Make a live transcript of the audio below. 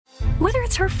Whether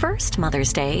it's her first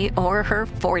Mother's Day or her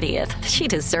 40th, she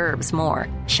deserves more.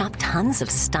 Shop tons of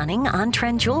stunning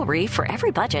on-trend jewelry for every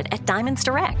budget at Diamonds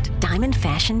Direct. Diamond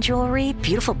fashion jewelry,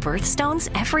 beautiful birthstones,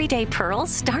 everyday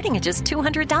pearls starting at just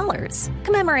 $200.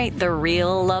 Commemorate the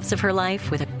real loves of her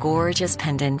life with a gorgeous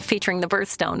pendant featuring the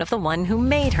birthstone of the one who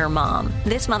made her mom.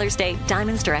 This Mother's Day,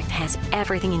 Diamonds Direct has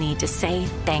everything you need to say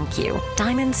thank you.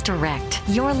 Diamonds Direct.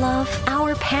 Your love,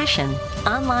 our passion.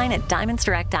 Online at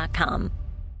diamondsdirect.com.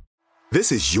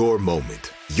 This is your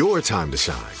moment, your time to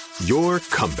shine, your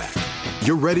comeback.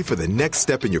 You're ready for the next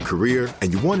step in your career,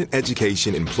 and you want an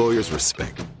education employers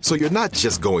respect. So you're not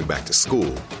just going back to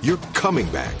school, you're coming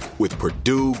back with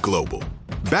Purdue Global.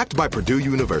 Backed by Purdue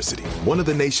University, one of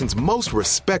the nation's most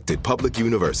respected public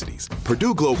universities,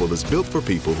 Purdue Global is built for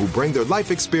people who bring their life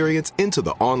experience into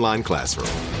the online classroom.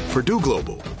 Purdue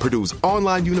Global, Purdue's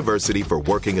online university for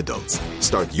working adults.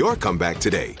 Start your comeback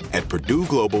today at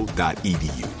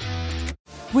purdueglobal.edu.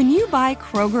 When you buy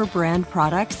Kroger brand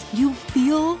products, you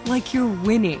feel like you're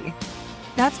winning.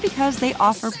 That's because they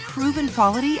offer proven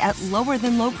quality at lower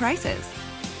than low prices.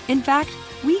 In fact,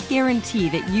 we guarantee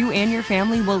that you and your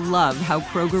family will love how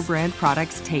Kroger brand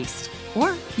products taste,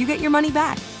 or you get your money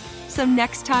back. So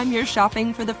next time you're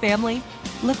shopping for the family,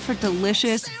 look for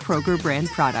delicious Kroger brand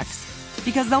products,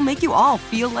 because they'll make you all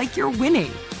feel like you're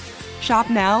winning. Shop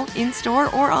now, in-store,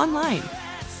 or online.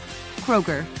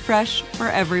 Kroger, fresh for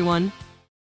everyone.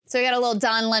 So we got a little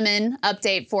Don Lemon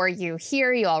update for you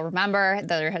here. You all remember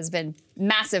there has been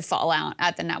massive fallout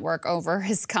at the network over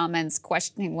his comments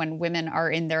questioning when women are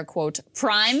in their, quote,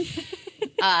 prime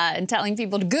and telling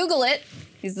people to Google it.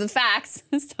 These are the facts.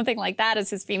 Something like that, as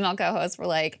his female co-hosts were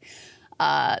like,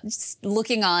 just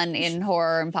looking on in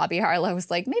horror, and Poppy Harlow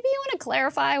was like, maybe you want to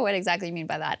clarify what exactly you mean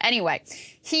by that. Anyway,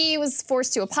 he was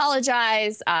forced to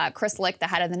apologize. Chris Licht, the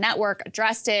head of the network,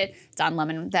 addressed it. Don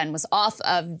Lemon then was off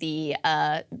of the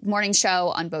morning show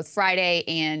on both Friday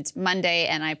and Monday,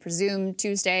 and I presume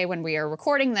Tuesday when we are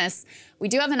recording this. We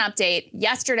do have an update.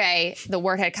 Yesterday, the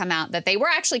word had come out that they were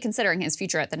actually considering his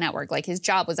future at the network, like his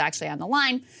job was actually on the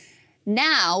line.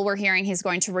 Now we're hearing he's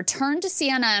going to return to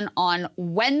CNN on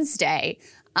Wednesday.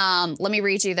 Let me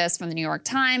read you this from the New York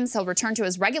Times. He'll return to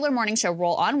his regular morning show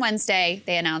role on Wednesday.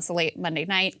 They announced late Monday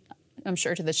night, I'm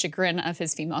sure to the chagrin of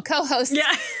his female co-host.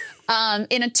 Yeah.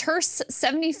 In a terse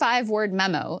 75-word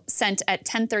memo sent at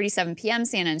 10:37 p.m.,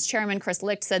 CNN's chairman, Chris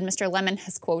Licht, said Mr. Lemon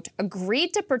has, quote,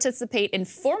 agreed to participate in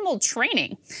formal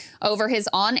training over his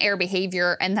on-air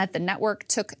behavior and that the network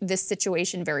took this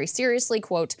situation very seriously.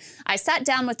 Quote, I sat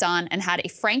down with Don and had a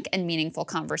frank and meaningful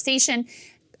conversation,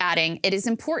 adding, it is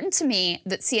important to me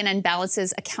that CNN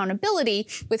balances accountability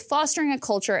with fostering a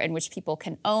culture in which people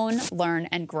can own, learn,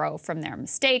 and grow from their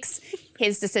mistakes.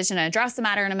 His decision to address the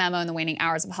matter in a memo in the waning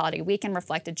hours of a holiday weekend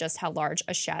reflected just how large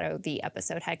a shadow the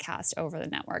episode had cast over the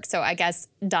network. So I guess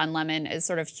Don Lemon is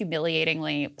sort of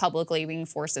humiliatingly, publicly being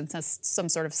forced into some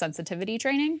sort of sensitivity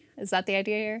training. Is that the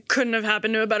idea here? Couldn't have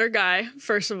happened to a better guy,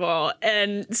 first of all.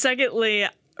 And secondly,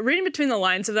 reading between the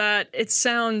lines of that, it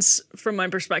sounds, from my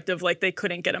perspective, like they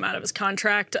couldn't get him out of his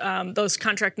contract. Those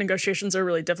contract negotiations are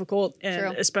really difficult,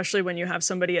 and especially when you have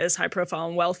somebody as high profile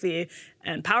and wealthy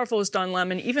and powerful as Don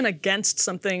Lemon, even against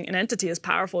an entity as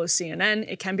powerful as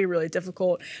CNN, it can be really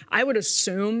difficult. I would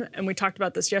assume, and we talked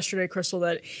about this yesterday, Crystal,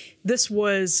 that this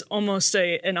was almost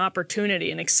an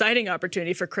opportunity, an exciting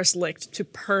opportunity for Chris Licht to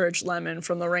purge Lemon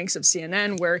from the ranks of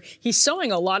CNN, where he's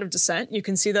sowing a lot of dissent. You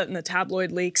can see that in the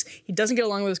tabloid leaks. He doesn't get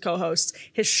along with his co-hosts.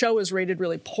 His show is rated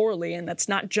really poorly, and that's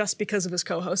not just because of his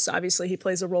co-hosts. Obviously, he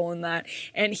plays a role in that.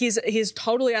 And he's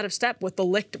totally out of step with the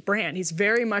Licht brand. He's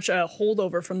very much a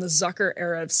holdover from the Zucker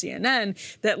era of CNN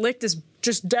that Licht is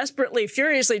just desperately,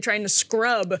 furiously trying to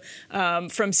scrub from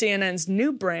CNN's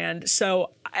new brand.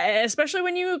 So especially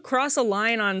when you cross a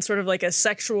line on sort of like a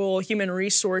sexual human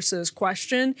resources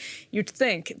question, you'd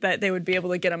think that they would be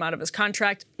able to get him out of his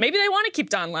contract. Maybe they want to keep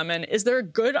Don Lemon. Is there a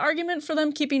good argument for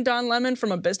them keeping Don Lemon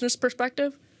from a business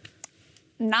perspective?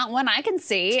 Not one I can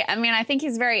see. I mean, I think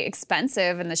he's very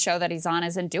expensive and the show that he's on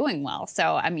isn't doing well.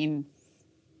 So, I mean,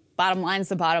 bottom line's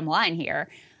the bottom line here.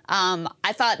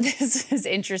 I thought this is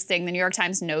interesting. The New York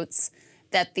Times notes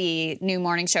that the new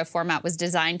morning show format was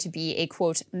designed to be a,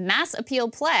 quote, mass appeal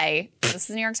play. This is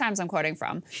the New York Times I'm quoting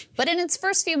from. But in its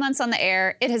first few months on the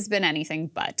air, it has been anything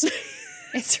but.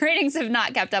 Its ratings have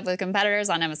not kept up with competitors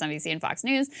on MSNBC and Fox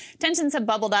News. Tensions have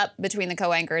bubbled up between the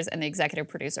co-anchors, and the executive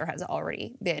producer has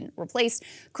already been replaced.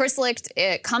 Chris Licht,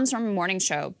 it comes from a morning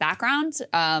show background.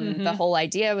 The whole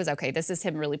idea was, okay, this is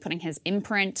him really putting his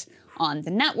imprint on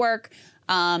the network.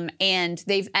 And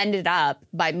they've ended up,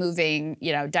 by moving,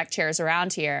 deck chairs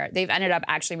around here, they've ended up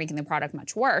actually making the product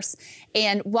much worse.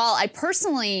 And while I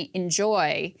personally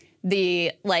enjoy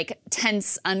the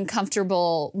tense,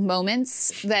 uncomfortable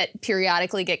moments that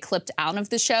periodically get clipped out of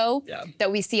the show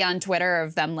that we see on Twitter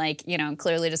of them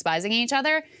clearly despising each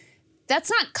other, that's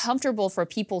not comfortable for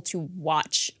people to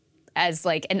watch as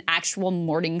an actual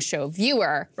morning show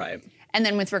viewer. Right. And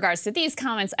then with regards to these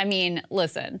comments, I mean,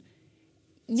 listen,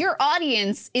 your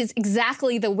audience is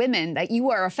exactly the women that you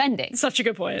are offending. Such a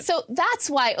good point. So that's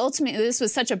why ultimately this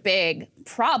was such a big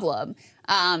problem,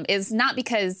 is not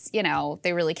because,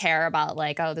 they really care about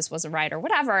oh, this wasn't right or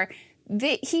whatever.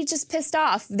 He just pissed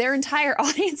off their entire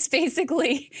audience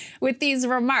basically with these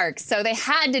remarks. So they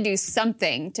had to do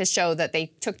something to show that they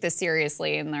took this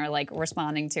seriously and they're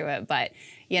responding to it. But,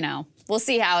 we'll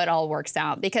see how it all works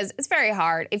out, because it's very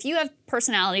hard. If you have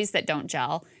personalities that don't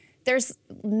gel, there's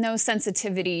no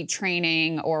sensitivity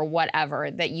training or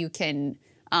whatever that you can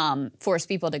force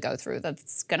people to go through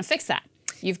that's going to fix that.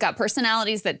 You've got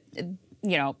personalities that,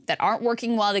 that aren't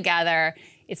working well together.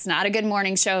 It's not a good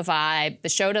morning show vibe. The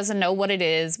show doesn't know what it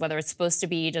is, whether it's supposed to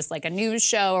be just a news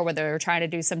show or whether they're trying to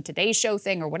do some Today Show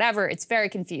thing or whatever. It's very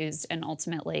confused, and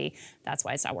ultimately, that's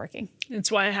why it's not working.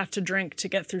 It's why I have to drink to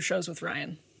get through shows with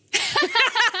Ryan.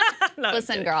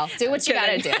 Listen, girl, do what you got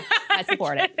to do. I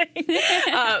support it.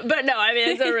 But no, I mean,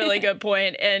 it's a really good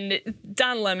point. And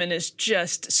Don Lemon is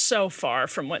just so far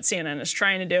from what CNN is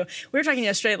trying to do. We were talking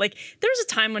yesterday, there was a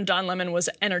time when Don Lemon was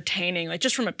entertaining,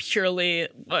 just from a purely,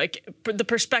 the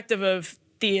perspective of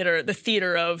theater, the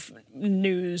theater of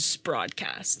news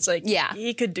broadcasts.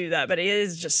 He could do that, but it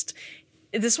is just...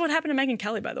 This is what happened to Megyn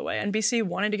Kelly, by the way. NBC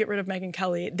wanted to get rid of Megyn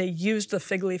Kelly. They used the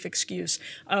fig leaf excuse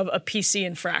of a PC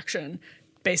infraction,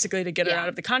 basically, to get her out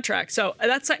of the contract. So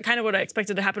that's kind of what I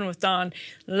expected to happen with Don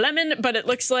Lemon, but it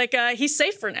looks like he's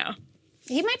safe for now.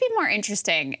 He might be more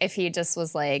interesting if he just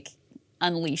was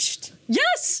unleashed.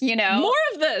 Yes! More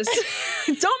of this.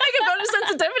 Don't make it bonus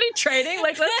sensitivity training.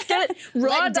 Let's get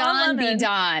raw Let Don be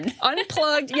Don.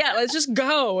 Unplugged. Yeah, let's just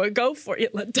go. Go for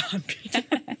it. Let Don be Don.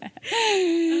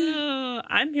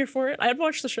 I'm here for it. I'd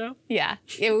watch the show. Yeah,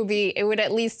 it would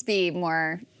at least be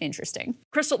more interesting.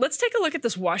 Crystal, let's take a look at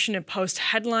this Washington Post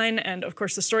headline and, of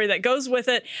course, the story that goes with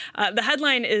it. The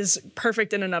headline is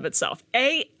perfect in and of itself.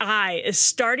 AI is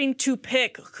starting to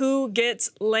pick who gets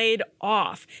laid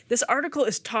off. This article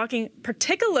is talking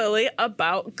particularly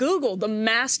about Google, the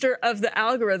master of the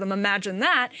algorithm. Imagine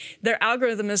that. Their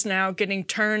algorithm is now getting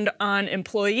turned on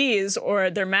employees,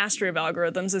 or their mastery of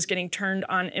algorithms is getting turned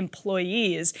on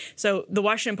employees. So the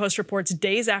Washington Post reports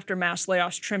days after mass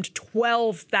layoffs trimmed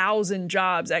 12,000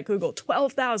 jobs at Google.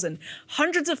 12,000.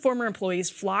 Hundreds of former employees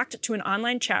flocked to an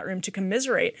online chat room to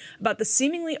commiserate about the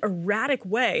seemingly erratic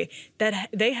way that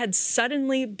they had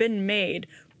suddenly been made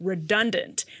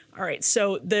redundant. All right,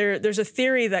 so there's a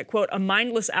theory that, quote, a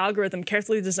mindless algorithm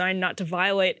carefully designed not to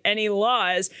violate any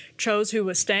laws chose who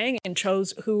was staying and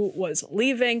chose who was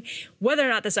leaving. Whether or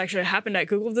not this actually happened at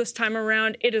Google this time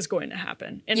around, it is going to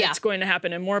happen. And it's going to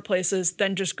happen in more places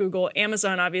than just Google.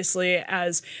 Amazon, obviously,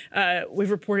 as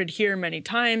we've reported here many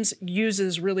times,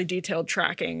 uses really detailed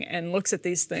tracking and looks at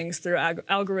these things through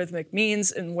algorithmic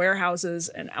means in warehouses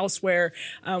and elsewhere.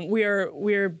 We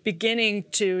are beginning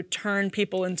to turn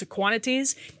people into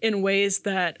quantities in ways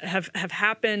that have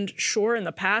happened, sure, in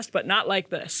the past, but not like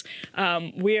this.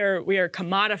 We are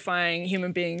commodifying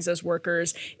human beings as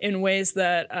workers in ways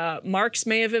that Marx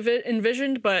may have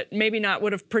envisioned, but maybe not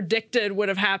would have predicted would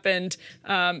have happened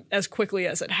as quickly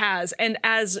as it has, and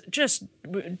as just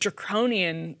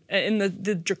draconian, in the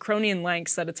draconian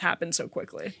lengths that it's happened so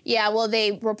quickly. Yeah, well,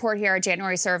 they report here a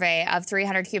January survey of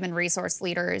 300 human resource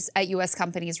leaders at U.S.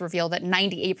 companies reveal that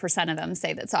 98% of them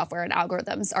say that software and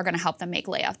algorithms are going to help them make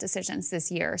layoff decisions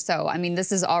this year. So, I mean,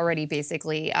 this is already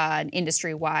basically an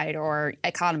industry-wide or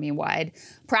economy-wide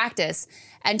practice.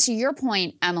 And to your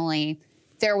point, Emily,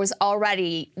 there was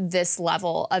already this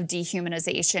level of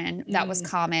dehumanization that was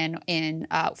common in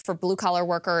for blue-collar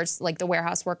workers, like the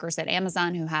warehouse workers at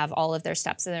Amazon who have all of their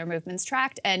steps and their movements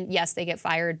tracked. And yes, they get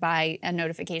fired by a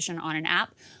notification on an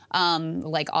app,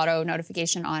 like auto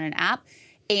notification on an app.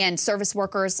 And service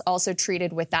workers also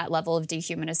treated with that level of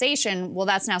dehumanization. Well,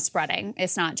 that's now spreading.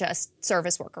 It's not just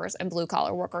service workers and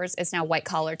blue-collar workers. It's now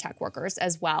white-collar tech workers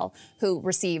as well who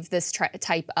receive this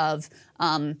type of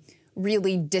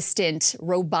really distant,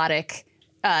 robotic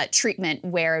treatment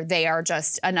where they are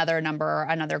just another number,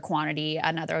 another quantity,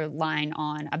 another line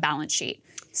on a balance sheet.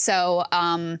 So,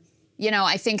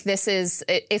 I think this is,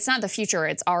 it's not the future.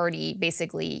 It's already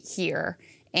basically here.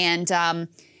 And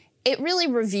it really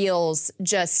reveals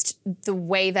just the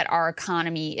way that our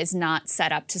economy is not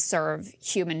set up to serve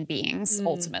human beings,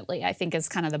 ultimately, I think is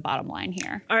kind of the bottom line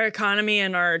here. Our economy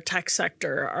and our tech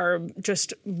sector are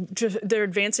just they're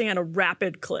advancing at a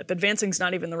rapid clip. Advancing is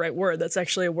not even the right word. That's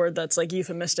actually a word that's like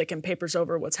euphemistic and papers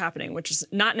over what's happening, which is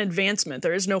not an advancement.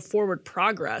 There is no forward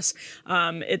progress.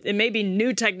 It may be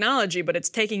new technology, but it's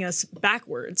taking us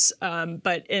backwards. And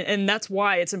that's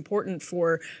why it's important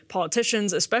for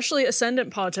politicians, especially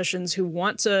ascendant politicians, who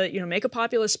want to, make a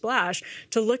populist splash,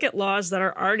 to look at laws that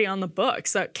are already on the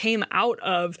books that came out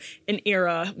of an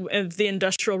era of the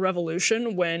Industrial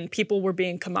Revolution when people were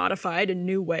being commodified in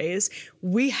new ways.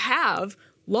 We have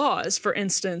laws, for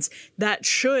instance, that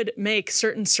should make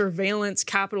certain surveillance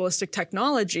capitalistic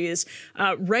technologies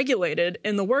regulated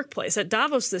in the workplace. At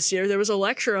Davos this year, there was a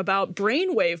lecture about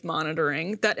brainwave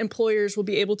monitoring that employers will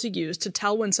be able to use to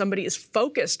tell when somebody is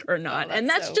focused or not. And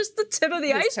that's just the tip of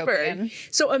the iceberg.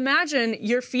 So imagine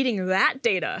you're feeding that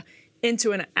data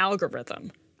into an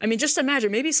algorithm. I mean, just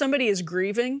imagine, maybe somebody is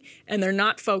grieving and they're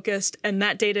not focused, and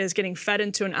that data is getting fed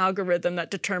into an algorithm that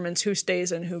determines who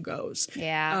stays and who goes.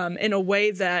 Yeah. In a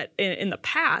way that in the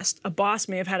past, a boss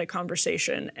may have had a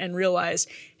conversation and realized,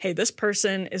 hey, this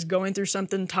person is going through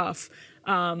something tough.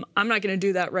 I'm not going to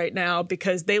do that right now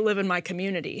because they live in my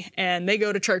community and they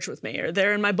go to church with me, or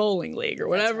they're in my bowling league, or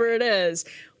whatever it is.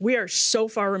 We are so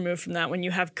far removed from that when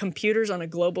you have computers on a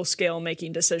global scale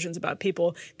making decisions about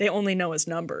people they only know as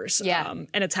numbers. Yeah.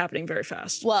 And it's happening very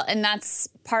fast. Well, and that's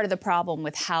part of the problem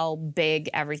with how big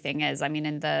everything is. I mean,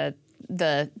 in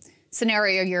the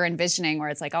scenario you're envisioning where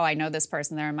it's like, oh, I know this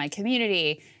person, they're in my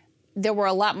community, there were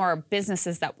a lot more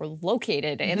businesses that were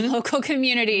located in local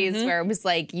communities where it was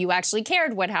like you actually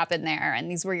cared what happened there,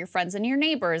 and these were your friends and your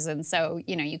neighbors, and so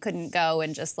you couldn't go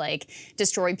and just like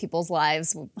destroy people's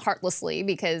lives heartlessly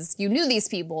because you knew these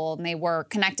people and they were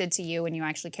connected to you and you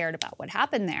actually cared about what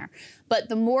happened there. But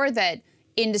the more that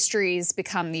industries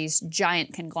become these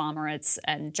giant conglomerates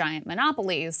and giant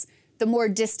monopolies, the more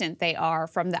distant they are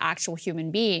from the actual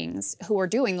human beings who are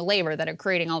doing the labor that are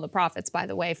creating all the profits, by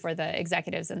the way, for the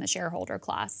executives and the shareholder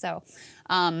class. So,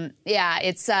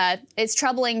 it's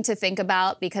troubling to think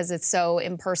about because it's so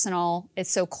impersonal, it's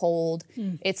so cold,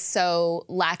 it's so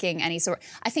lacking any sort.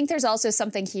 I think there's also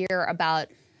something here about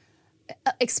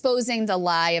exposing the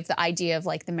lie of the idea of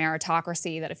like the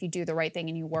meritocracy, that if you do the right thing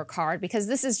and you work hard, because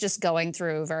this is just going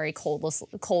through very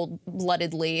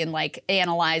cold-bloodedly and like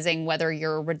analyzing whether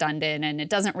you're redundant, and it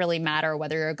doesn't really matter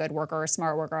whether you're a good worker, a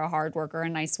smart worker, a hard worker, a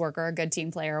nice worker, a good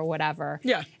team player, or whatever.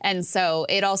 Yeah. And so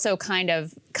it also kind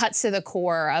of cuts to the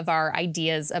core of our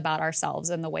ideas about ourselves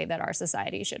and the way that our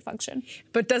society should function.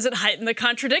 But does it heighten the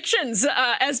contradictions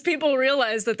as people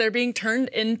realize that they're being turned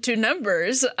into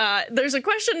numbers? There's a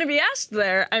question to be asked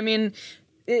there. I mean,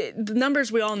 the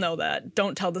numbers, we all know that,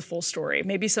 don't tell the full story.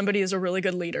 Maybe somebody is a really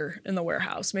good leader in the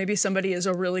warehouse. Maybe somebody is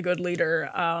a really good leader,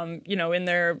 in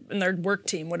their work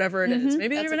team, whatever it is.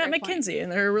 Maybe they're even at McKinsey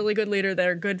and they're a really good leader.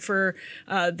 They're good for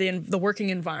the working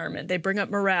environment. They bring up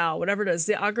morale, whatever it is.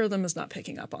 The algorithm is not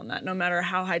picking up on that. No matter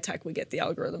how high tech we get, the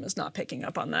algorithm is not picking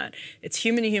up on that. It's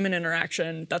human to human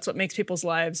interaction. That's what makes people's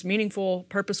lives meaningful,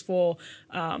 purposeful,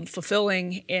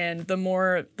 fulfilling. And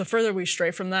the further we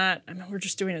stray from that, I mean, we're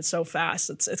just doing it so fast.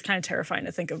 It's kind of terrifying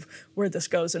to think of where this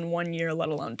goes in 1 year, let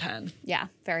alone 10. Yeah,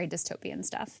 very dystopian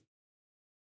stuff.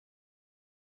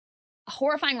 A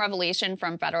horrifying revelation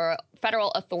from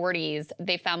federal authorities.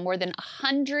 They found more than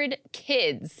 100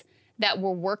 kids that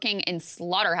were working in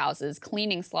slaughterhouses,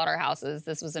 cleaning slaughterhouses.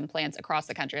 This was in plants across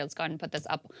the country. Let's go ahead and put this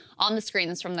up on the screen.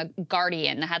 This is from The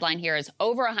Guardian. The headline here is,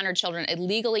 over 100 children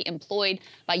illegally employed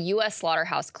by U.S.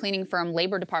 slaughterhouse cleaning firm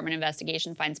Labor Department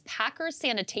investigation finds Packers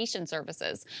Sanitation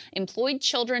Services employed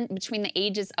children between the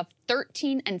ages of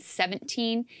 13 and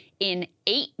 17 in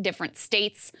 8 different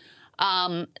states.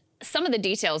 Some of the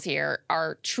details here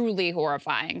are truly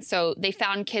horrifying. So they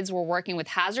found kids were working with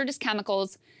hazardous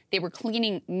chemicals. They were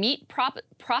cleaning meat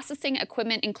processing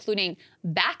equipment, including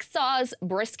back saws,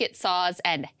 brisket saws,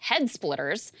 and head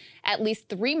splitters. At least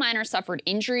 3 minors suffered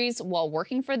injuries while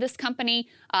working for this company.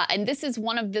 And this is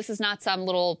not some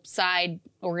little side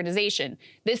organization.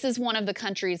 This is one of the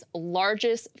country's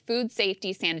largest food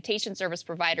safety sanitation service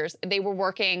providers. They were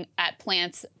working at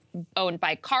plants owned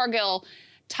by Cargill,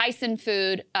 Tyson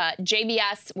Food,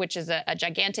 JBS, which is a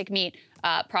gigantic meat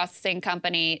processing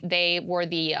company. They were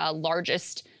the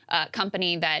largest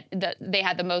company that they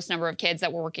had the most number of kids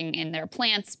that were working in their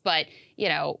plants, but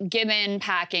Gibbon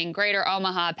Packing, Greater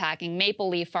Omaha Packing, Maple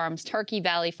Leaf Farms, Turkey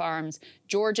Valley Farms,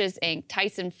 George's Inc.,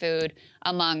 Tyson Food,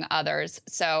 among others.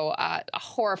 So a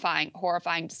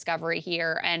horrifying discovery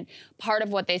here. And part of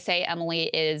what they say,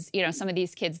 Emily, is, some of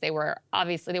these kids, they were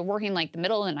working like the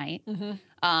middle of the night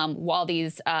while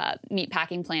these meat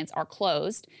packing plants are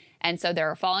closed. And so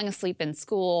they're falling asleep in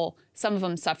school. Some of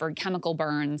them suffered chemical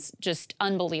burns. Just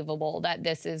unbelievable that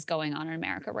this is going on in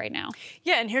America right now.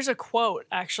 Yeah, and here's a quote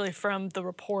actually from the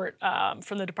report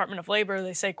from the Department of Labor.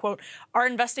 They say, quote, "Our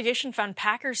investigation found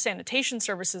Packers Sanitation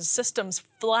Services systems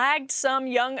flagged some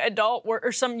young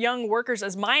workers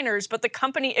as minors, but the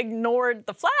company ignored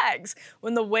the flags.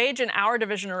 When the wage and hour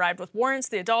division arrived with warrants,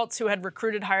 the adults who had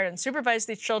recruited, hired, and supervised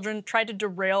these children tried to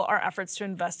derail our efforts to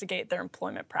investigate their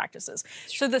employment practices."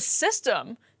 So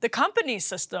the company's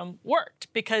system worked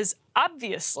because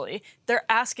obviously they're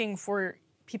asking for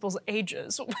people's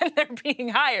ages when they're being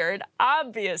hired.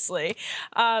 Obviously,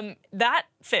 that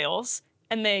fails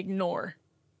and they ignore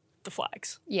the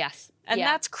flags. Yes. And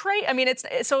that's crazy. I mean, it's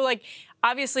so like,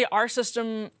 obviously our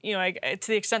system, to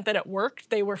the extent that it worked,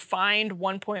 they were fined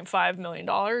 $1.5 million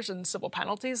in civil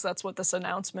penalties. That's what this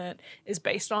announcement is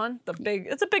based on.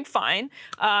 It's a big fine.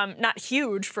 Not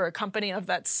huge for a company of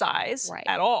that size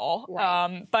at all.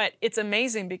 Right. But it's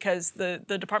amazing because the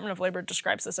Department of Labor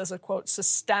describes this as a, quote,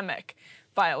 systemic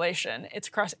violation. It's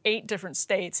across 8 different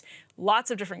states,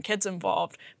 lots of different kids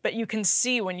involved, but you can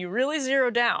see when you really zero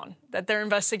down that their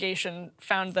investigation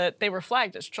found that they were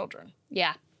flagged as children.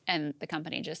 Yeah, and the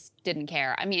company just didn't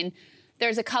care. I mean,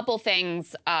 there's a couple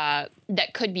things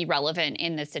that could be relevant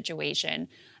in this situation.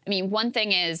 I mean, one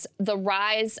thing is the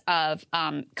rise of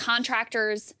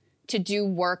contractors to do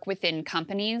work within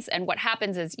companies. And what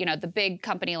happens is, the big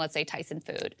company, let's say Tyson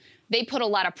Food, they put a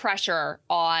lot of pressure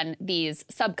on these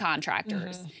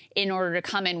subcontractors in order to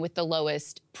come in with the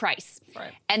lowest price.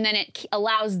 Right. And then it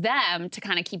allows them to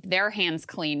kind of keep their hands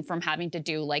clean from having to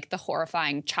do like the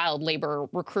horrifying child labor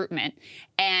recruitment.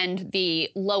 And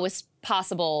the lowest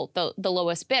possible, the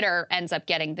lowest bidder ends up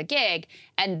getting the gig,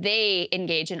 and they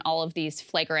engage in all of these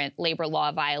flagrant labor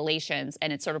law violations,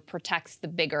 and it sort of protects the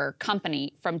bigger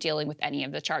company from dealing with any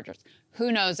of the charges.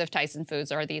 Who knows if Tyson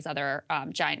Foods or these other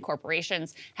giant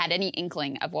corporations had any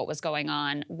inkling of what was going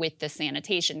on with the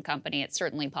sanitation company? It's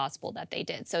certainly possible that they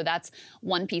did. So that's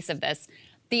one piece of this.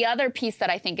 The other piece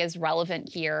that I think is relevant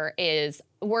here is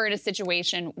we're in a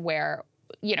situation where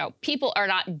people are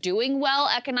not doing well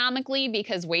economically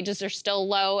because wages are still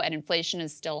low and inflation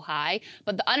is still high,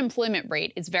 but the unemployment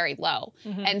rate is very low.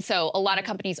 And so a lot of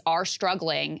companies are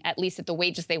struggling, at least at the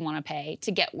wages they want to pay,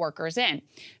 to get workers in.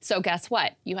 So guess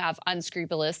what? You have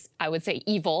unscrupulous, I would say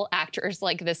evil actors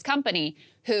like this company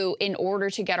who, in order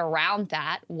to get around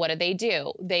that, what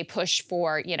do? They push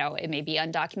for, it may be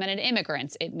undocumented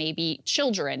immigrants, it may be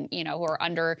children, who are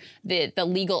under the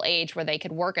legal age where they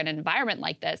could work in an environment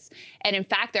like this. And in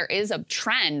fact, there is a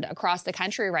trend across the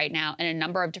country right now in a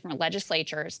number of different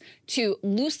legislatures to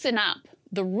loosen up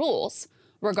the rules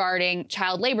regarding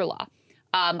child labor law.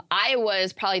 Iowa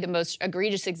is probably the most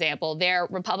egregious example. Their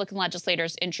Republican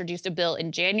legislators introduced a bill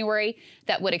in January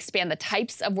that would expand the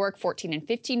types of work 14 and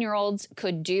 15-year-olds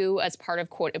could do as part of,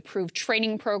 quote, approved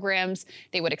training programs.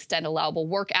 They would extend allowable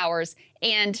work hours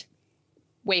and,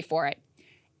 wait for it,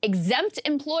 exempt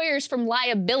employers from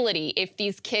liability if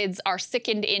these kids are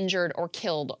sickened, injured, or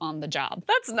killed on the job.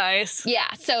 That's nice.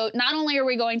 Yeah, so not only are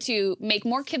we going to make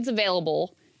more kids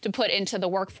available to put into the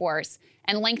workforce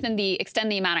and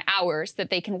extend the amount of hours that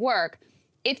they can work,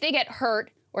 if they get hurt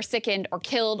or sickened or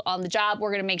killed on the job, we're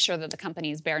going to make sure that the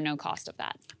companies bear no cost of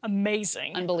that.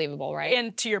 Amazing. Unbelievable, right?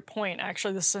 And to your point,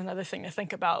 actually, this is another thing to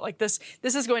think about. Like this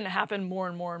is going to happen more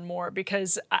and more and more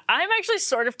because I'm actually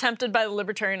sort of tempted by the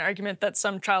libertarian argument that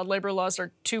some child labor laws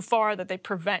are too far, that they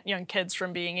prevent young kids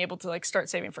from being able to start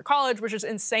saving for college, which is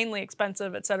insanely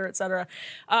expensive, et cetera, et cetera.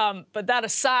 But that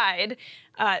aside,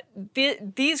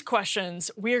 these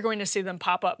questions, we are going to see them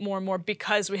pop up more and more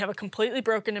because we have a completely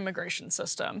broken immigration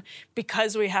system,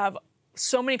 because we have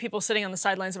so many people sitting on the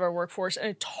sidelines of our workforce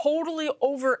and totally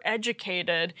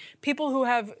overeducated people who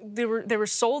they were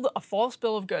sold a false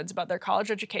bill of goods about their college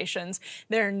educations.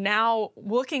 They're now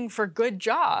looking for good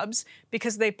jobs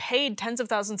because they paid tens of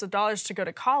thousands of dollars to go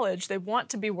to college. They want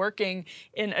to be working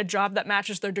in a job that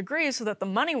matches their degree so that the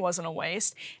money wasn't a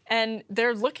waste. And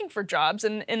they're looking for jobs,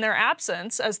 and in their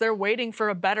absence, as they're waiting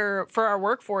for our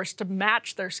workforce to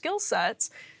match their skill sets,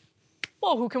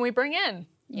 well, who can we bring in?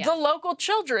 the local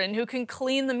children who can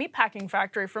clean the meatpacking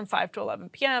factory from 5 to 11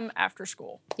 p.m. after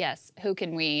school. Yes, who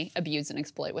can we abuse and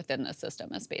exploit within the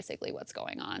system is basically what's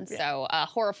going on. Yeah. So a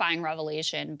horrifying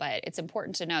revelation, but it's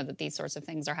important to know that these sorts of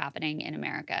things are happening in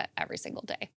America every single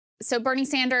day. So Bernie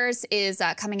Sanders is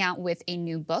coming out with a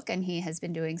new book, and he has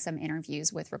been doing some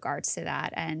interviews with regards to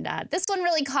that. And this one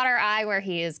really caught our eye, where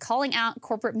he is calling out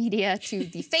corporate media to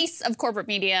the face of corporate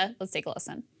media. Let's take a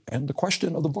listen. And the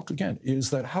question of the book, again,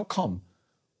 is that how come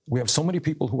we have so many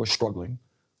people who are struggling?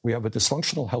 We have a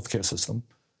dysfunctional healthcare system.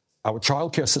 Our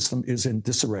childcare system is in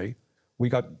disarray. We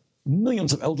got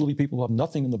millions of elderly people who have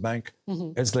nothing in the bank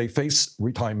as they face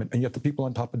retirement, and yet the people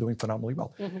on top are doing phenomenally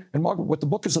well. And Margaret, what the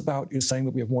book is about is saying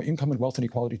that we have more income and wealth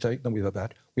inequality today than we've ever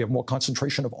had. We have more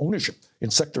concentration of ownership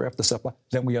in sector after sector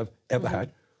than we have ever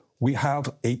had. We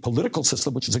have a political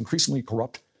system which is increasingly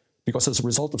corrupt, because as a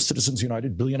result of Citizens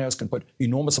United, billionaires can put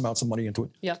enormous amounts of money into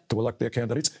it to elect their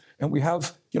candidates. And we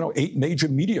have, 8 major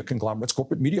media conglomerates,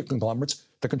 corporate media conglomerates,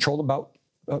 that control about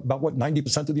what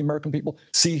 90% of the American people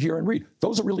see, hear, and read.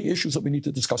 Those are really issues that we need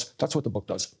to discuss. That's what the book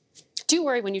does. Do you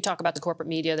worry when you talk about the corporate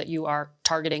media that you are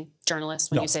targeting journalists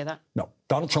when you say that? No.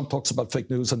 Donald Trump talks about fake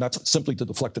news, and that's simply to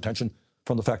deflect attention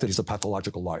from the fact that he's a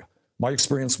pathological liar. My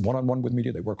experience one-on-one with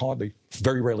media, they work hard. They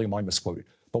very rarely am I misquoted.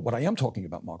 But what I am talking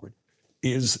about, Margaret,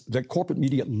 is that corporate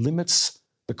media limits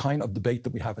the kind of debate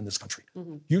that we have in this country.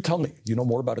 You tell me, you know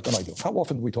more about it than I do. How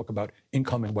often do we talk about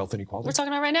income and wealth inequality? We're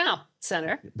talking about right now,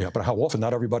 Senator. Yeah, but how often?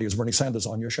 Not everybody is Bernie Sanders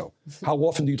on your show. How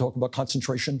often do you talk about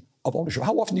concentration of ownership?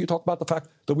 How often do you talk about the fact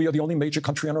that we are the only major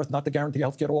country on earth not to guarantee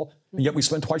health care at all, and yet we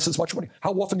spend twice as much money?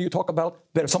 How often do you talk about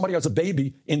that if somebody has a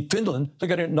baby in Finland, they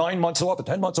get 9 months off or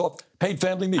 10 months off paid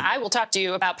family leave? I will talk to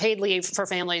you about paid leave for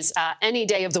families any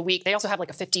day of the week. They also have like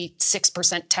a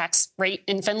 56% tax rate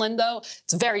in Finland, though.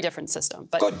 It's a very different system.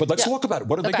 But good, but let's talk about it.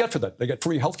 What do they get for that? They get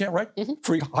free health care, right?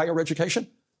 Free higher education.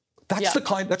 That's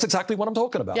that's exactly what I'm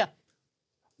talking about. Yeah.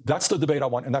 That's the debate I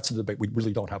want, and that's the debate we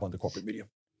really don't have on the corporate media.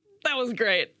 That was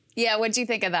great. Yeah, what'd you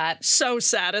think of that? So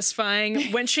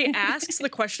satisfying. When she asks the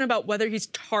question about whether he's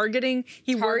targeting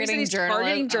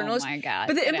journalists. Oh my God.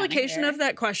 But the implication of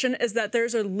that question is that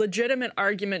there's a legitimate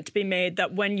argument to be made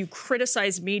that when you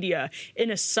criticize media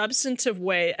in a substantive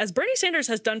way, as Bernie Sanders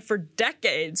has done for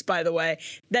decades, by the way,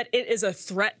 that it is a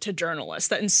threat to journalists,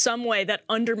 that in some way that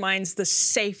undermines the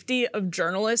safety of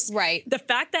journalists. Right. The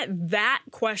fact that that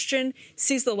question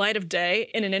sees the light of day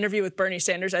in an interview with Bernie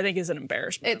Sanders, I think, is an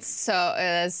embarrassment.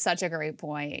 It's such a great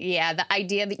point. Yeah, the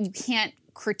idea that you can't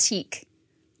critique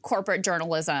corporate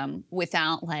journalism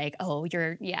without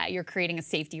you're creating a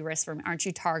safety risk for me. Aren't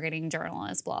you targeting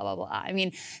journalists? Blah, blah, blah. I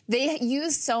mean, they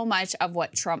use so much of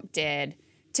what Trump did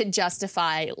to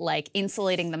justify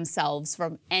insulating themselves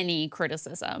from any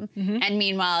criticism. And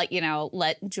meanwhile,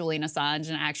 let Julian Assange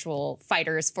and actual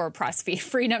fighters for press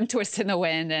freedom twist in the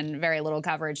wind, and very little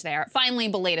coverage there. Finally,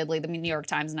 belatedly, the New York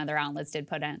Times and other outlets did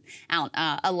put out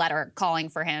a letter calling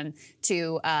for him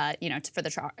to, for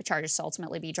the charges to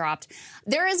ultimately be dropped.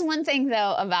 There is one thing,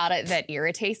 though, about it that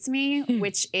irritates me,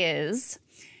 which is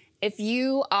if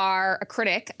you are a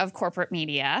critic of corporate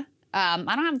media, I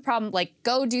don't have a problem,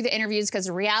 go do the interviews, because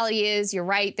the reality is, you're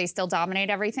right, they still dominate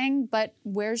everything, but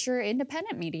where's your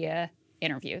independent media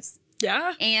interviews?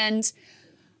 Yeah. And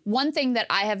one thing that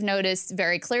I have noticed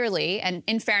very clearly, and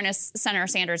in fairness, Senator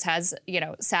Sanders has,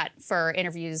 sat for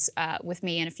interviews with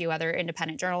me and a few other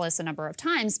independent journalists a number of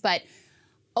times, but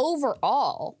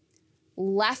overall,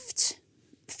 left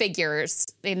figures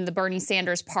in the Bernie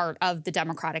Sanders part of the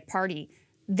Democratic Party,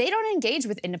 they don't engage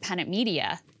with independent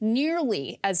media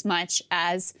nearly as much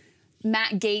as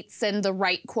Matt Gaetz and the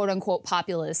right, quote-unquote,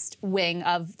 populist wing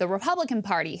of the Republican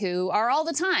Party, who are all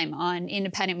the time on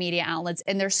independent media outlets.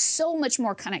 And there's so much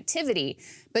more connectivity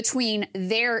between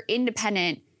their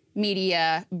independent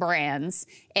media brands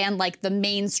and the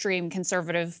mainstream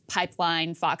conservative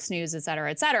pipeline, Fox News, et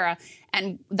cetera,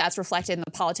 and that's reflected in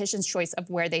the politician's choice of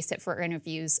where they sit for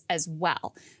interviews as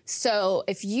well. So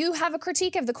if you have a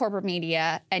critique of the corporate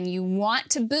media and you want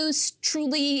to boost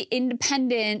truly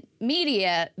independent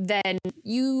media, then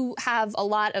you have a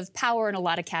lot of power and a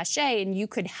lot of cachet, and you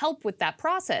could help with that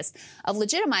process of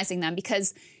legitimizing them,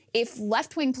 because if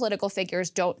left-wing political figures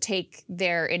don't take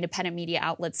their independent media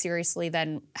outlets seriously,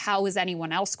 then how is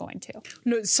anyone else going to?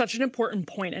 No, it's such an important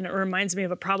point, and it reminds me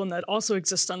of a problem that also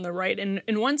exists on the right. In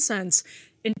one sense,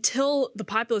 until the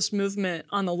populist movement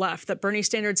on the left that Bernie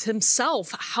Sanders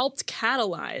himself helped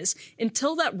catalyze,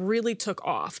 until that really took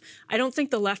off, I don't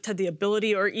think the left had the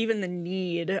ability or even the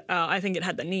need. I think it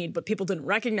had the need, but people didn't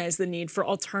recognize the need for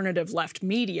alternative left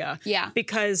media. Yeah.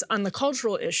 Because on the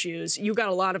cultural issues, you got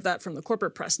a lot of that from the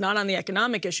corporate press, not on the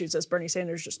economic issues, as Bernie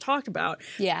Sanders just talked about.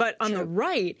 Yeah, but on the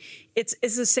right, it's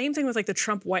the same thing with like the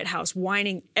Trump White House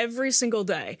whining every single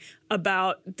day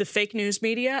about the fake news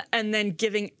media and then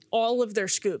giving all of their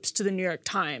scoops to the New York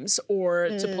Times or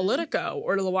to Politico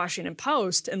or to the Washington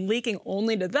Post and leaking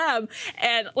only to them.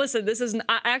 And listen, this is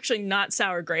actually not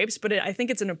sour grapes, but I think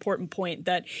it's an important point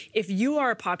that if you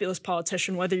are a populist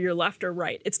politician, whether you're left or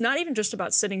right, it's not even just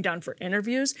about sitting down for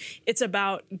interviews. It's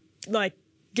about like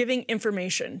giving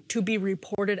information to be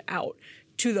reported out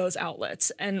to those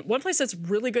outlets. And one place that's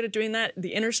really good at doing that,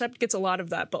 The Intercept gets a lot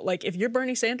of that. But like if you're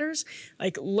Bernie Sanders,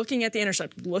 like looking at The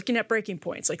Intercept, looking at breaking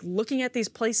points, like looking at these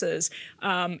places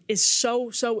is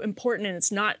so important. And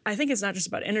it's not, I think it's not just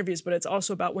about interviews, but it's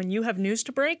also about when you have news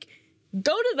to break,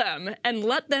 go to them and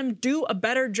let them do a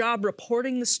better job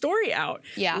reporting the story out.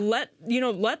 Yeah. Let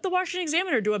the Washington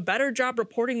Examiner do a better job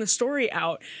reporting the story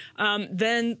out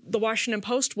than the Washington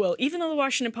Post will, even though the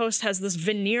Washington Post has this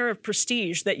veneer of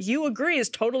prestige that you agree is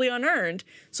totally unearned.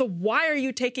 So why are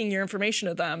you taking your information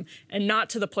to them and not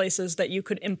to the places that you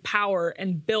could empower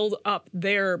and build up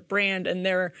their brand and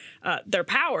their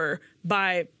power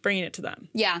by bringing it to them?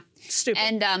 Yeah.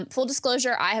 Stupid. And full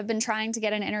disclosure, I have been trying to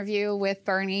get an interview with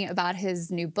Bernie about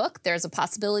his new book. There's a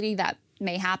possibility that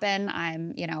may happen.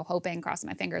 I'm, hoping, crossing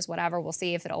my fingers, whatever. We'll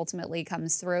see if it ultimately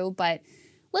comes through. But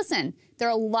listen, there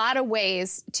are a lot of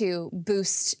ways to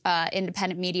boost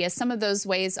independent media. Some of those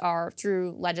ways are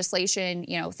through legislation,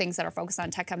 things that are focused on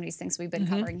tech companies, things we've been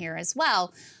covering here as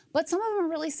well. But some of them are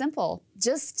really simple.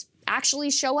 Just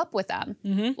actually show up with them.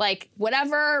 Like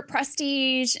whatever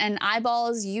prestige and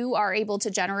eyeballs you are able to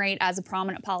generate as a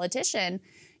prominent politician,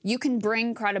 you can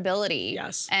bring credibility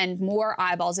and more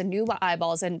eyeballs and new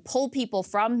eyeballs and pull people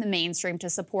from the mainstream to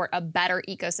support a better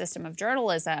ecosystem of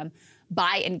journalism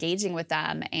by engaging with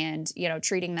them and,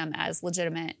 treating them as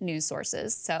legitimate news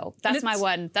sources. So that's my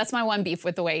one beef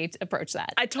with the way to approach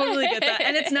that. I totally get that.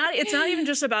 And it's not even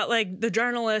just about like the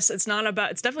journalists. It's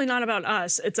definitely not about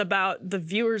us. It's about the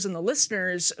viewers and the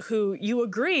listeners who you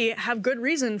agree have good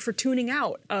reason for tuning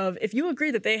out of. If you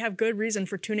agree that they have good reason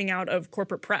for tuning out of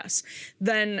corporate press,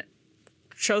 then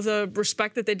show the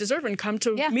respect that they deserve and come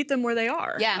to meet them where they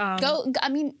are. Yeah,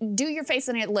 do your Face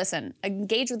the Nation. Listen,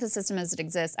 engage with the system as it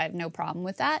exists. I have no problem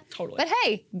with that. Totally. But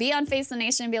hey, be on Face the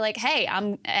Nation and be like, hey,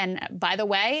 and by the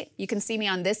way, you can see me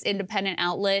on this independent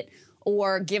outlet,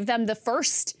 or give them the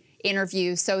first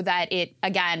interview so that it,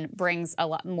 again, brings a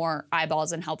lot more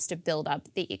eyeballs and helps to build up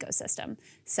the ecosystem.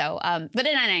 So, but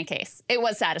in any case, it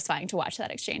was satisfying to watch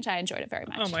that exchange. I enjoyed it very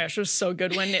much. Oh my gosh, it was so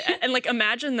good. And like,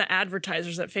 imagine the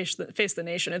advertisers that face the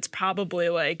Nation. It's probably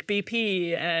like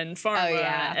BP and Pharma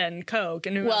and Coke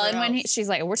and whoever else. When she's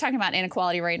like, we're talking about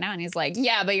inequality right now. And he's like,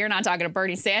 yeah, but you're not talking to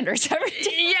Bernie Sanders every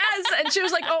day. Yes. And she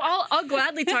was like, oh, I'll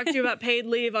gladly talk to you about paid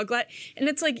leave. And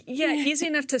it's like, yeah, easy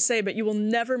enough to say, but you will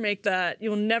never make that.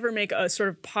 You will never make a sort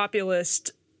of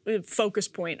populist focus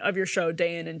point of your show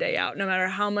day in and day out, no matter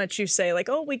how much you say like,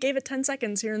 oh, we gave it 10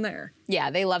 seconds here and there. Yeah,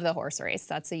 they love the horse race.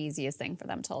 That's the easiest thing for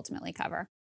them to ultimately cover.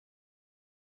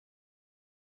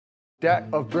 Debt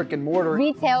of brick and mortar.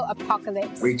 Retail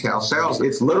apocalypse. Retail sales,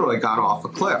 it's literally gone off a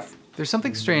cliff. There's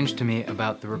something strange to me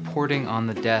about the reporting on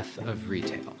the death of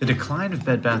retail. The decline of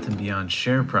Bed Bath & Beyond's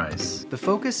share price. The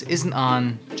focus isn't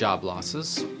on job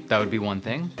losses. That would be one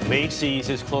thing. Macy's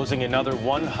is closing another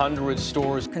 100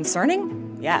 stores.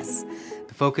 Concerning? Yes.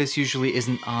 The focus usually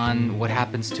isn't on what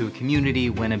happens to a community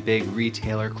when a big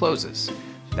retailer closes.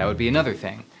 That would be another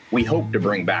thing. We hope to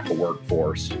bring back a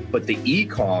workforce, but the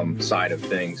e-com side of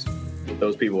things,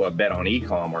 those people who have bet on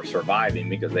e-com are surviving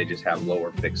because they just have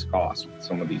lower fixed costs.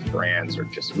 Some of these brands are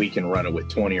just, we can run it with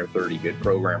 20 or 30 good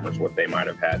programmers, what they might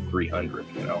have had 300,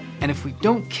 And if we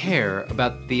don't care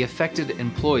about the affected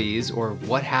employees or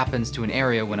what happens to an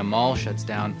area when a mall shuts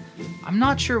down, I'm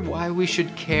not sure why we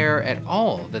should care at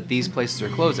all that these places are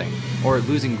closing or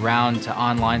losing ground to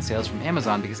online sales from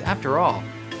Amazon, because after all,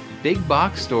 big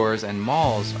box stores and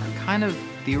malls are kind of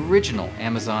the original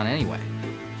Amazon anyway.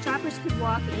 Shoppers could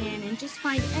walk in and just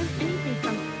find anything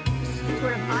from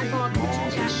sort of oddball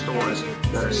malls and stores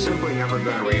that are simply never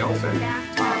going to reopen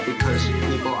because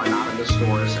people are not in the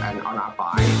stores and are not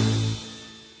buying.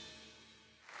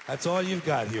 That's all you've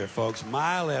got here, folks.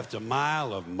 Mile after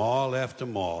mile of mall after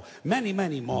mall. Many,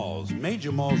 many malls,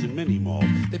 major malls and mini malls.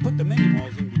 They put the mini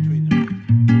malls in between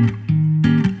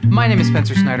them. My name is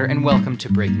Spencer Snyder, and welcome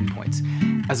to Breaking Points.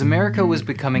 As America was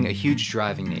becoming a huge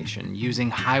driving nation, using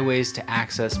highways to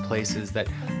access places that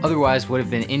otherwise would have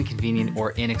been inconvenient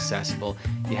or inaccessible,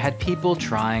 you had people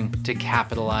trying to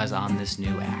capitalize on this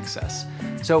new access.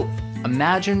 So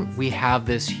imagine we have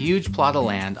this huge plot of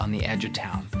land on the edge of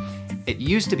town. It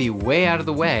used to be way out of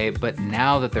the way, but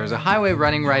now that there's a highway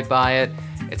running right by it,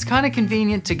 it's kind of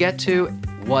convenient to get to.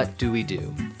 What do?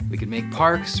 We could make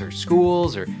parks or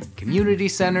schools or community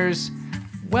centers.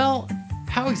 Well,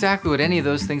 how exactly would any of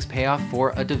those things pay off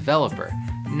for a developer?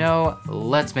 No,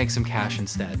 let's make some cash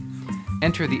instead.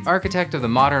 Enter the architect of the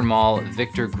modern mall,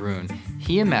 Victor Gruen.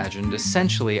 He imagined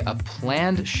essentially a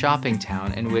planned shopping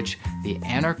town in which the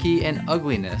anarchy and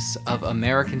ugliness of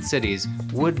American cities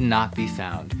would not be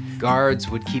found. Guards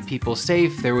would keep people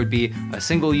safe, there would be a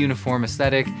single uniform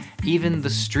aesthetic, even the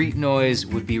street noise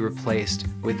would be replaced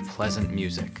with pleasant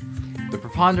music. The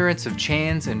preponderance of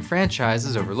chains and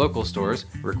franchises over local stores,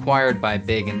 required by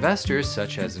big investors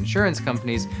such as insurance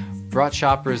companies, brought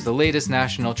shoppers the latest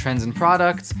national trends and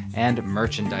products and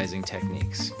merchandising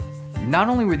techniques. Not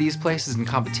only were these places in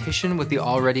competition with the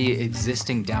already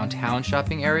existing downtown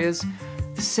shopping areas,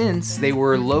 since they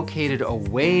were located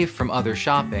away from other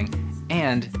shopping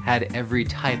and had every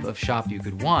type of shop you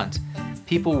could want,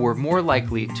 people were more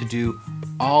likely to do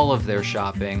all of their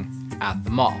shopping at the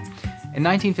mall. In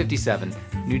 1957,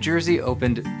 New Jersey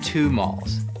opened 2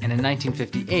 malls, and in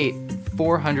 1958,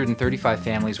 435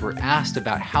 families were asked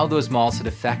about how those malls had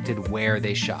affected where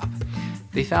they shop.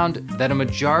 They found that a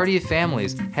majority of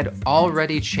families had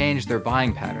already changed their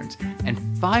buying patterns, and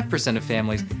 5% of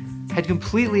families had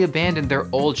completely abandoned their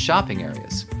old shopping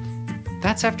areas.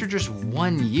 That's after just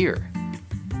 1 year.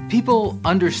 People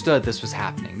understood this was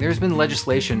happening. There's been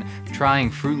legislation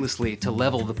trying fruitlessly to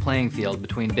level the playing field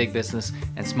between big business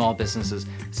and small businesses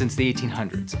since the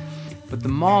 1800s. But the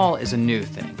mall is a new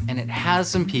thing, and it has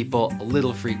some people a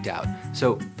little freaked out.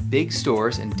 So big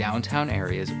stores in downtown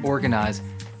areas organize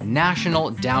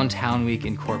National Downtown Week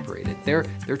Incorporated. They're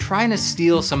trying to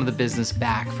steal some of the business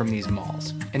back from these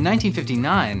malls. In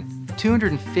 1959,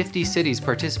 250 cities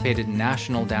participated in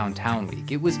National Downtown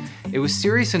Week. It was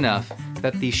serious enough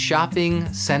that the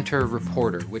Shopping Center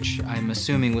Reporter, which I'm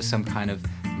assuming was some kind of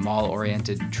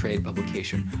mall-oriented trade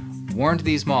publication, warned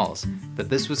these malls that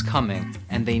this was coming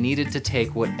and they needed to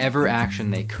take whatever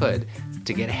action they could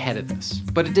to get ahead of this.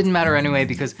 But it didn't matter anyway,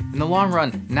 because in the long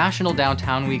run, National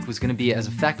Downtown Week was going to be as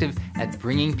effective at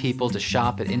bringing people to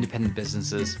shop at independent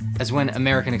businesses as when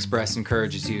American Express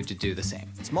encourages you to do the same.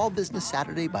 Small Business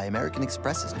Saturday by American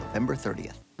Express is November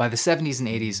 30th. By the 70s and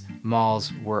 80s,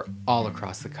 malls were all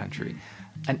across the country.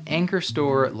 An anchor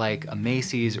store like a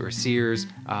Macy's or Sears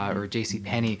or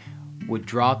JCPenney would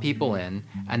draw people in,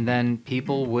 and then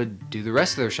people would do the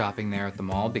rest of their shopping there at the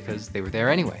mall because they were there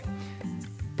anyway.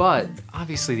 But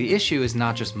obviously the issue is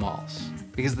not just malls,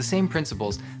 because the same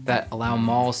principles that allow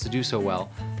malls to do so well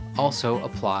also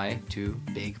apply to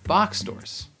big box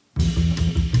stores.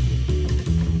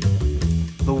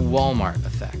 The Walmart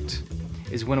effect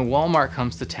is when a Walmart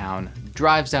comes to town,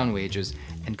 drives down wages,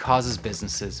 and causes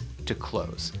businesses to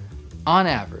close. On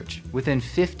average, within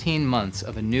 15 months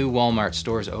of a new Walmart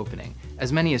store's opening,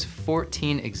 as many as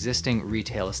 14 existing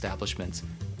retail establishments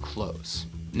close.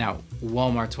 Now,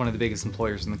 Walmart's one of the biggest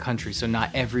employers in the country, so not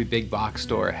every big box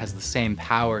store has the same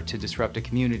power to disrupt a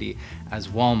community as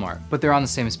Walmart, but they're on the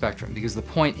same spectrum, because the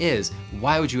point is,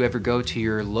 why would you ever go to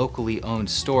your locally owned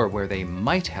store where they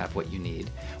might have what you need,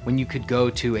 when you could go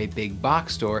to a big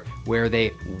box store where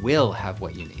they will have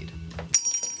what you need?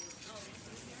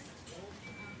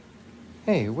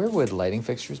 Hey, where would lighting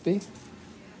fixtures be?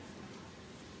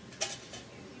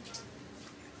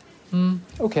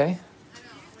 Okay.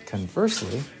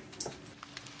 Conversely,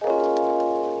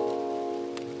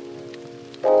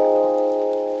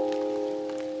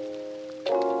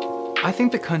 I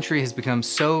think the country has become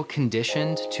so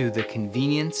conditioned to the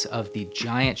convenience of the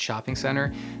giant shopping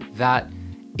center that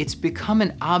it's become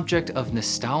an object of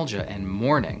nostalgia and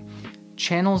mourning.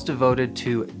 Channels devoted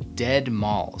to dead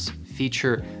malls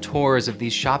feature tours of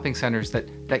these shopping centers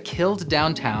that killed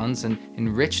downtowns and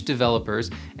enriched developers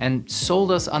and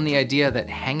sold us on the idea that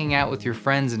hanging out with your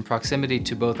friends in proximity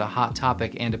to both a Hot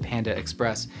Topic and a Panda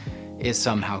Express is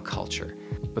somehow culture.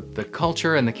 But the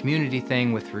culture and the community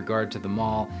thing with regard to the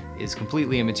mall is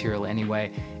completely immaterial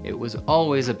anyway. It was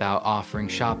always about offering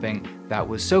shopping that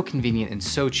was so convenient and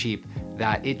so cheap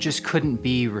that it just couldn't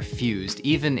be refused,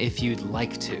 even if you'd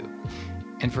like to.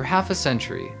 And for half a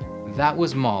century, that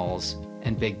was malls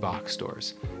and big box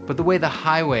stores. But the way the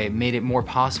highway made it more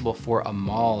possible for a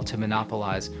mall to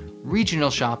monopolize regional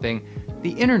shopping,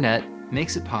 the internet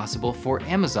makes it possible for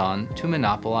Amazon to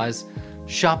monopolize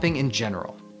shopping in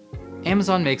general.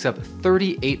 Amazon makes up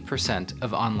 38%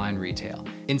 of online retail.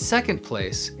 In second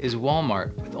place is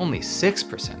Walmart with only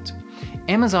 6%.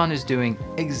 Amazon is doing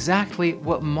exactly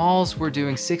what malls were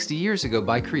doing 60 years ago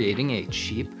by creating a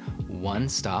cheap,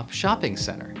 one-stop shopping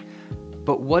center.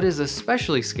 But what is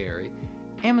especially scary,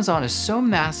 Amazon is so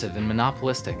massive and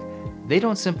monopolistic, they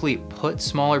don't simply put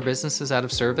smaller businesses out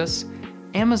of service,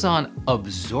 Amazon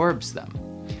absorbs them.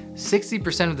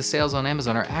 60% of the sales on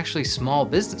Amazon are actually small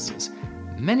businesses.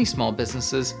 Many small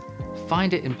businesses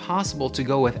find it impossible to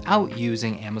go without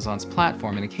using Amazon's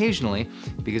platform, and occasionally,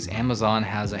 because Amazon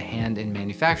has a hand in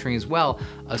manufacturing as well,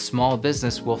 a small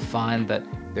business will find that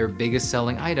their biggest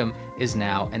selling item is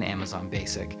now an Amazon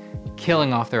Basic,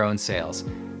 killing off their own sales.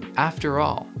 After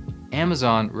all,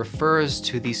 Amazon refers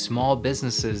to the small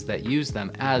businesses that use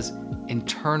them as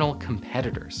internal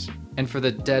competitors. And for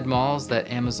the dead malls that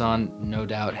Amazon no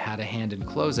doubt had a hand in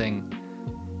closing,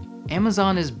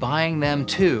 Amazon is buying them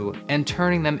too and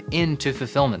turning them into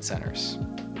fulfillment centers.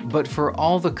 But for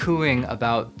all the cooing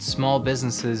about small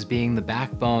businesses being the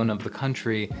backbone of the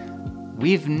country,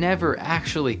 we've never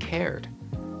actually cared.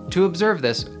 To observe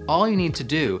this, all you need to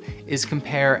do is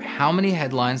compare how many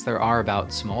headlines there are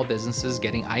about small businesses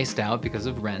getting iced out because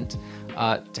of rent,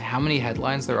 to how many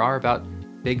headlines there are about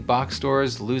big box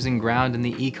stores losing ground in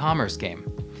the e-commerce game.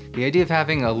 The idea of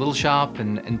having a little shop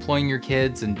and employing your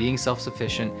kids and being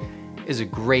self-sufficient is a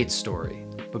great story,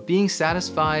 but being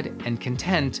satisfied and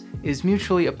content is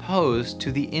mutually opposed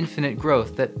to the infinite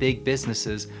growth that big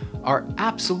businesses are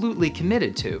absolutely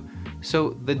committed to.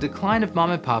 So the decline of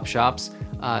mom and pop shops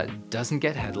doesn't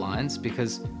get headlines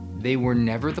because they were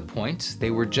never the point.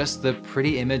 They were just the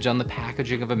pretty image on the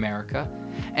packaging of America.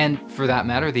 And for that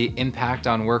matter, the impact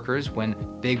on workers when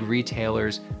big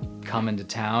retailers come into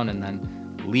town and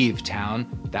then leave town,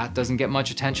 that doesn't get much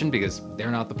attention because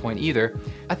they're not the point either.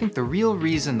 I think the real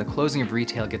reason the closing of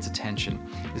retail gets attention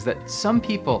is that some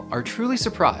people are truly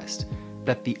surprised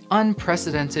that the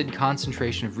unprecedented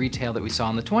concentration of retail that we saw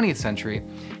in the 20th century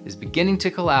is beginning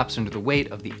to collapse under the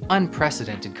weight of the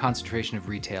unprecedented concentration of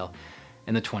retail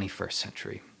in the 21st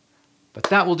century. But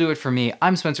that will do it for me.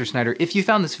 I'm Spencer Snyder. If you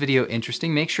found this video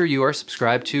interesting, make sure you are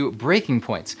subscribed to Breaking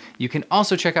Points. You can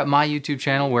also check out my YouTube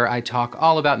channel where I talk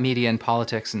all about media and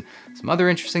politics and some other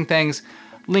interesting things.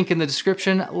 Link in the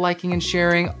description. Liking and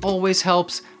sharing always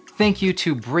helps. Thank you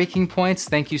to Breaking Points.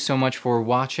 Thank you so much for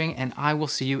watching, and I will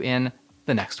see you in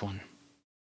the next one.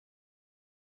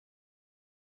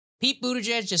 Pete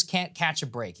Buttigieg just can't catch a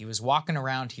break. He was walking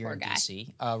around here in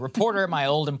DC. A reporter at my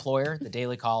old employer, the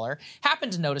Daily Caller,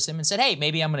 happened to notice him and said, hey,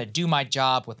 maybe I'm gonna do my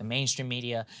job what the mainstream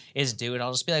media is doing.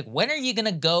 I'll just be like, when are you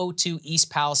gonna go to East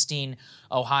Palestine,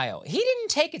 Ohio? He didn't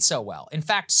take it so well. In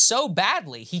fact, so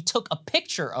badly, he took a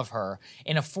picture of her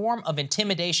in a form of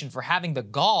intimidation for having the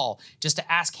gall just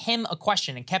to ask him a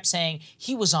question and kept saying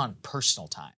he was on personal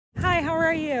time. Hi, how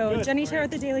are you? Good. Jenny Terr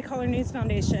with the Daily Caller News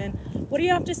Foundation. What do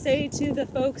you have to say to the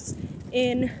folks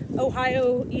in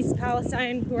Ohio, East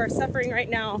Palestine, who are suffering right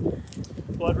now?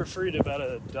 Well, I'd refer you to about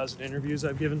a dozen interviews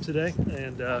I've given today,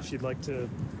 and if you'd like to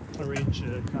arrange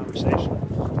a conversation,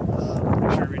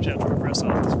 make sure to reach out to our press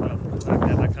office, but I can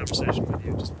have that conversation with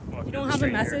you. Just walk You don't have a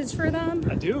message for them?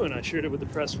 I do, and I shared it with the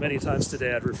press many times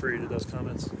today. I'd refer you to those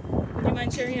comments. Would you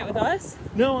mind sharing it with us?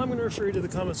 No, I'm going to refer you to the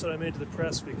comments that I made to the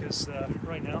press because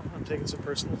right now I'm taking some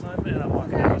personal time and I'm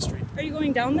walking down the street. Are you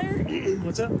going down there?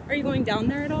 What's that? Are you going down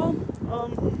there at all?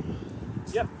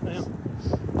 Yeah, I am.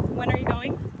 When are you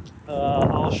going?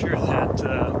 I'll share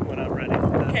that when I'm ready.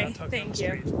 Okay, thank you.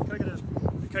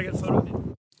 Can I get a photo of you?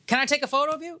 Can I take a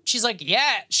photo of you? She's like,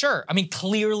 yeah, sure. I mean,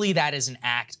 clearly that is an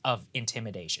act of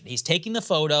intimidation. He's taking the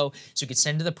photo so he could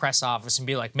send to the press office and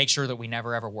be like, make sure that we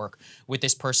never ever work with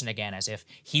this person again, as if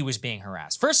he was being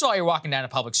harassed. First of all, you're walking down a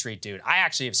public street, dude. I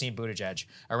actually have seen Buttigieg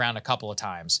around a couple of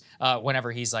times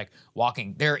whenever he's like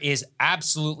walking. There is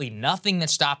absolutely nothing that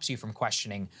stops you from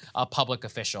questioning a public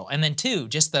official. And then two,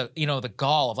 just the, you know, the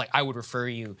gall of like, I would refer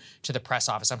you to the press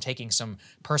office. I'm taking some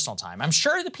personal time. I'm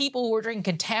sure the people who are drinking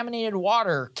contaminated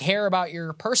water care about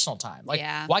your personal time. Like,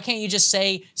 why can't you just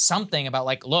say something about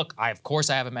like, look, of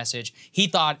course I have a message. He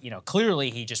thought, you know,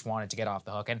 clearly he just wanted to get off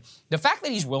the hook. And the fact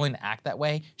that he's willing to act that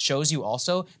way shows you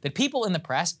also that people in the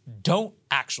press don't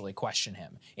actually question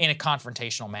him in a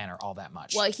confrontational manner all that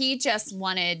much. Well, he just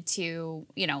wanted to,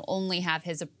 you know, only have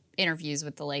his interviews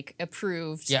with the like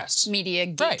approved media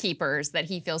gatekeepers that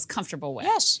he feels comfortable with.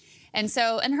 And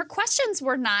so, and her questions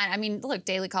were not, I mean, look,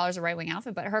 Daily Caller's a right-wing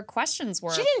outfit, but her questions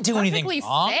were she didn't do anything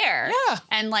wrong. Fair.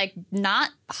 And like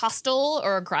not hostile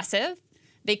or aggressive.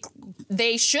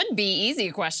 They should be easy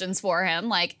questions for him.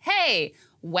 Like, hey,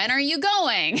 when are you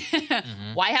going?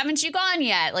 Why haven't you gone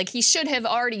yet? Like, he should have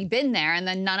already been there, and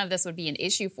then none of this would be an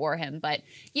issue for him. But,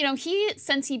 you know,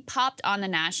 since he popped on the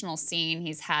national scene,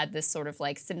 he's had this sort of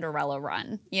like Cinderella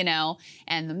run, you know,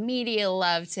 and the media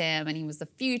loved him, and he was the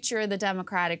future of the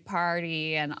Democratic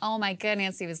Party, and oh my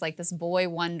goodness, he was like this boy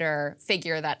wonder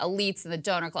figure that elites in the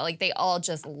donor club, like, they all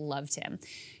just loved him.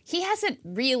 He hasn't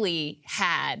really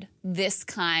had this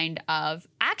kind of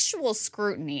actual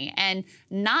scrutiny, and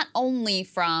not only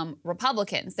from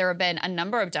Republicans. There have been a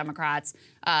number of Democrats,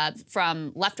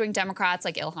 from left-wing Democrats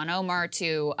like Ilhan Omar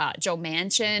to Joe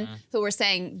Manchin, who were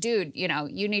saying, dude, you know,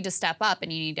 you need to step up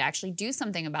and you need to actually do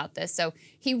something about this. So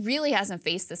he really hasn't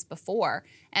faced this before.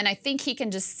 And I think he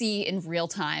can just see in real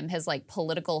time his like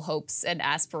political hopes and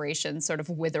aspirations sort of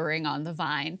withering on the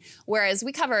vine. Whereas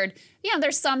we covered, you know,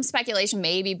 there's some speculation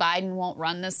maybe Biden won't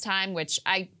run this time, which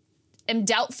I am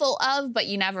doubtful of, but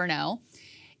you never know.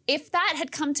 If that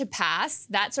had come to pass,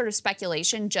 that sort of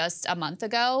speculation just a month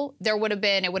ago, it would have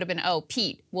been, oh,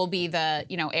 Pete will be the,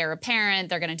 you know, heir apparent.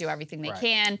 They're going to do everything they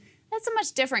can. That's a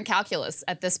much different calculus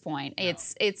at this point. No.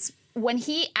 It's when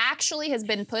he actually has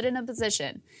been put in a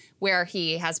position where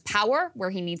he has power,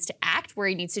 where he needs to act, where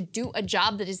he needs to do a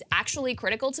job that is actually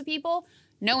critical to people.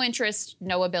 No interest,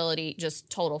 no ability, just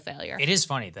total failure. It is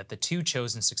funny that the two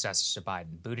chosen successors to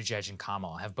Biden, Buttigieg and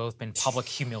Kamala, have both been public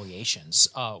humiliations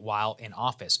while in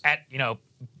office.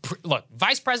 Look,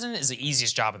 vice president is the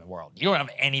easiest job in the world. You don't have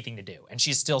anything to do, and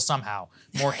she's still somehow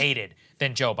more hated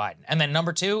than Joe Biden. And then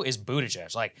number two is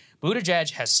Buttigieg. Like, Buttigieg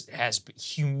has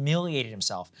humiliated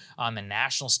himself on the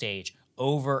national stage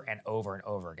over and over and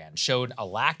over again, showed a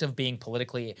lack of being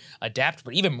politically adept,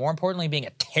 but even more importantly, being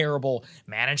a terrible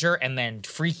manager, and then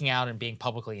freaking out and being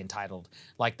publicly entitled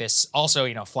like this. Also,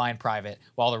 you know, flying private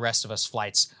while the rest of us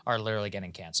flights are literally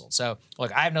getting canceled. So,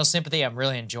 look, I have no sympathy. I'm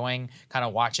really enjoying kind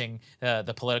of watching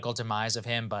the political demise of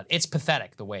him, but it's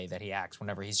pathetic the way that he acts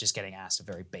whenever he's just getting asked a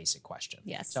very basic question.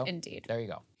 Yes, so, indeed. There you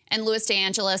go. And Louis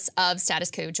DeAngelis of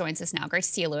Status Quo joins us now. Great to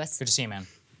see you, Louis. Good to see you, man.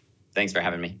 Thanks for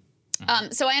having me.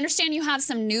 So I understand you have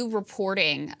some new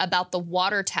reporting about the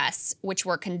water tests which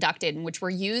were conducted and which were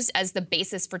used as the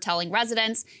basis for telling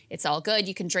residents it's all good,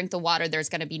 you can drink the water, there's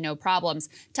going to be no problems.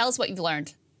 Tell us what you've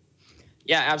learned.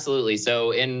 Yeah, absolutely. So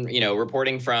in,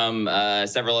 reporting from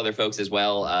several other folks as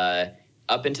well,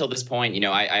 up until this point,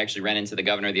 I actually ran into the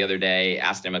governor the other day,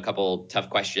 asked him a couple tough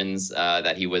questions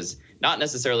that he was not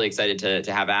necessarily excited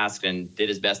to have asked, and did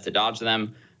his best to dodge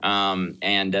them.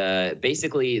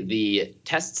 Basically, the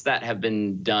tests that have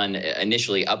been done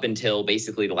initially up until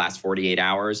basically the last 48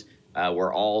 hours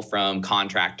were all from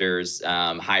contractors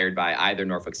hired by either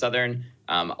Norfolk Southern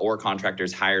or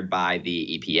contractors hired by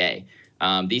the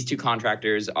EPA. These two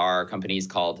contractors are companies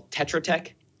called Tetra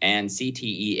Tech and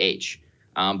CTEH.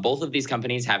 Both of these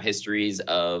companies have histories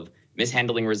of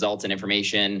mishandling results and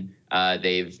information.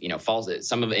 They've,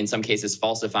 in some cases,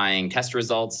 falsifying test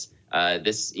results.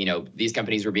 These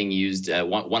companies were being used.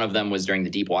 One of them was during the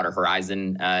Deepwater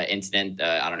Horizon incident.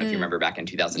 I don't know if you remember back in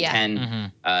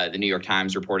 2010. Yeah. The New York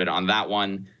Times reported on that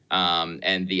one.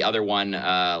 And the other one,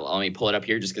 let me pull it up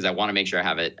here just because I want to make sure I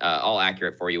have it all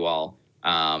accurate for you all.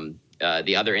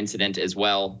 The other incident as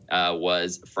well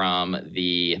was from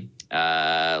the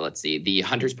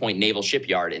Hunters Point Naval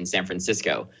Shipyard in San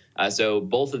Francisco. So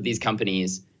both of these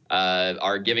companies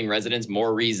are giving residents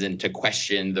more reason to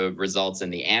question the results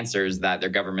and the answers that their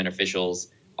government officials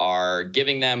are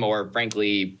giving them, or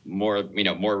frankly,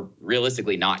 more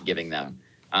realistically not giving them.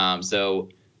 So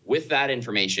with that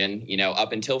information,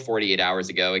 up until 48 hours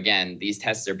ago, again, these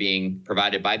tests are being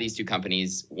provided by these two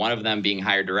companies, one of them being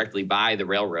hired directly by the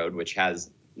railroad, which has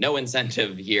no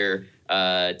incentive here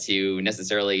to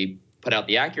necessarily put out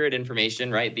the accurate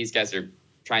information, right? These guys are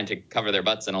trying to cover their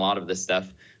butts in a lot of this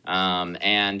stuff.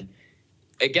 And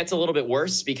it gets a little bit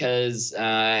worse because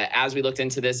as we looked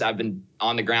into this, I've been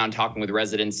on the ground talking with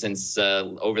residents since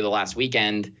over the last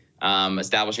weekend,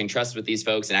 establishing trust with these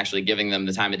folks and actually giving them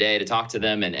the time of day to talk to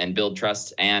them and build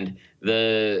trust. And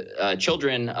the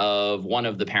children of one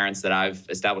of the parents that I've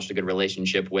established a good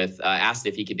relationship with asked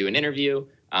if he could do an interview.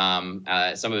 Some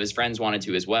of his friends wanted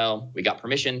to as well. We got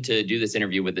permission to do this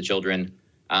interview with the children.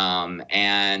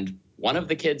 And one of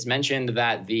the kids mentioned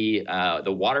that the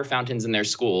water fountains in their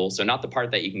school, so not the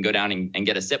part that you can go down and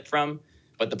get a sip from,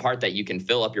 but the part that you can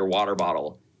fill up your water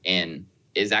bottle in,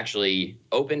 is actually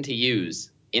open to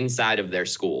use inside of their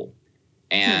school.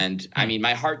 And I mean,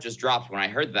 my heart just dropped when I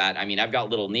heard that. I mean, I've got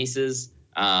little nieces.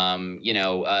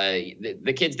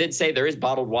 The kids did say there is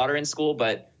bottled water in school,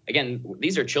 but again,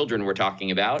 these are children we're talking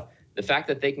about. The fact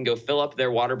that they can go fill up their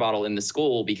water bottle in the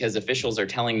school because officials are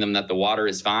telling them that the water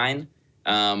is fine,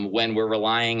 when we're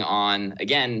relying on,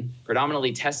 again,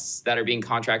 predominantly tests that are being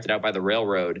contracted out by the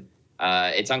railroad.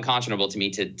 It's unconscionable to me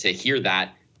to hear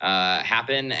that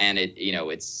happen, and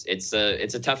it's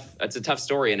a tough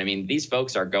story. And I mean, these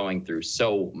folks are going through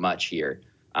so much here.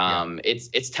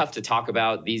 It's tough to talk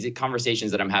about. These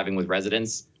conversations that I'm having with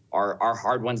residents are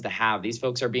hard ones to have. These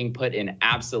folks are being put in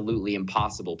absolutely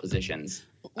impossible positions.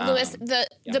 Louis,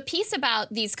 the piece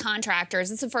about these contractors,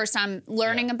 this is the first time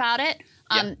learning about it.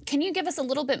 Can you give us a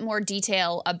little bit more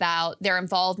detail about their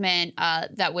involvement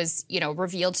that was,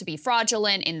 revealed to be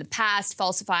fraudulent in the past,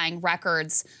 falsifying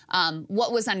records?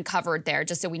 What was uncovered there,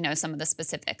 just so we know some of the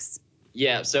specifics?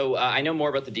 Yeah, so I know more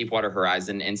about the Deepwater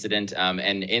Horizon incident,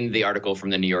 and in the article from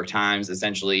the New York Times,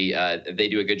 essentially, they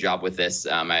do a good job with this.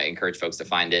 I encourage folks to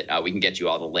find it. We can get you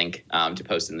all the link to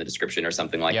post in the description or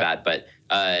something like that. But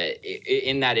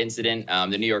in that incident,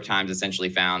 the New York Times essentially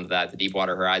found that the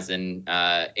Deepwater Horizon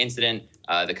incident,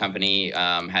 the company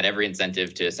had every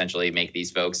incentive to essentially make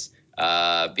these folks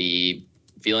be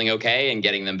feeling okay and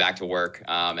getting them back to work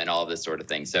and all of this sort of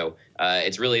thing. So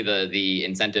it's really the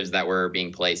incentives that were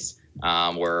being placed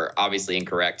were obviously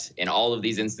incorrect in all of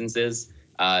these instances.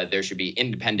 There should be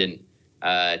independent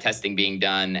testing being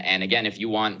done. And again, if you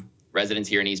want residents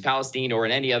here in East Palestine or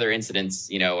in any other incidents,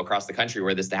 across the country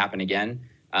where this to happen again,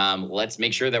 let's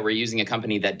make sure that we're using a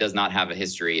company that does not have a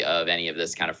history of any of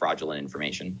this kind of fraudulent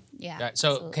information. Yeah. So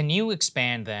absolutely. Can you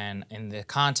expand then in the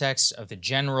context of the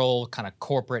general kind of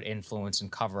corporate influence and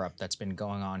cover-up that's been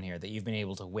going on here that you've been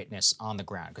able to witness on the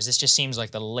ground? Because this just seems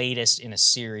like the latest in a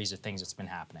series of things that's been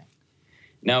happening.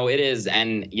 No, it is.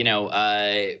 And,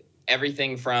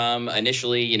 everything from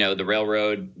initially, the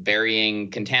railroad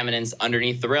burying contaminants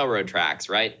underneath the railroad tracks,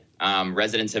 right?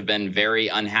 Residents have been very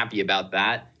unhappy about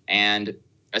that. And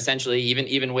essentially,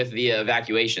 even with the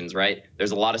evacuations, right,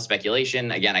 there's a lot of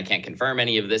speculation. Again, I can't confirm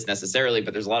any of this necessarily,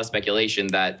 but there's a lot of speculation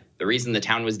that the reason the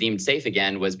town was deemed safe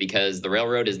again was because the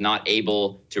railroad is not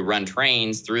able to run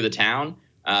trains through the town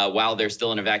while there's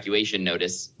still an evacuation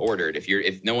notice ordered.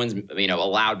 If no one's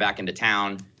allowed back into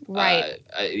town, right.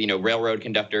 Railroad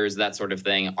conductors, that sort of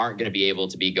thing, aren't going to be able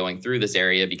to be going through this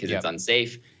area because it's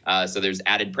unsafe. So there's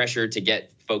added pressure to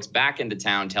get folks back into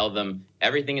town, tell them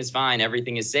everything is fine,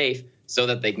 everything is safe, so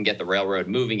that they can get the railroad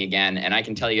moving again. And I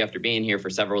can tell you, after being here for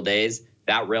several days,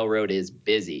 that railroad is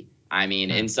busy. I mean,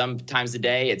 in some times a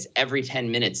day, it's every 10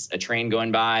 minutes a train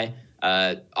going by.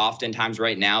 Oftentimes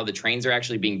right now, the trains are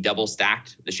actually being double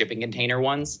stacked, the shipping container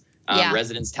ones.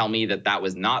 Residents tell me that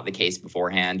was not the case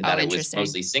beforehand, that it was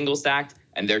mostly single stacked,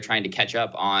 and they're trying to catch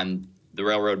up on the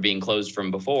railroad being closed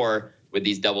from before with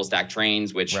these double stacked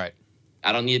trains, which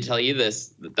I don't need to tell you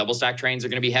this. The double stacked trains are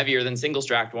going to be heavier than single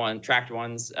tracked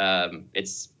ones.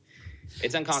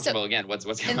 It's unconscionable. Again, what's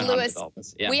going on with all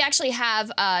this? We actually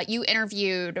have you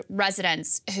interviewed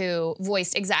residents who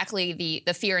voiced exactly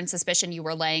the fear and suspicion you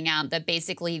were laying out, that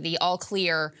basically the all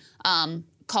clear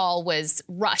call was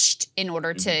rushed in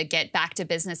order to get back to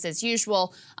business as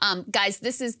usual. Guys,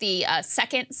 this is the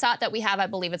second SOT that we have. I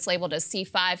believe it's labeled as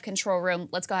C5 control room.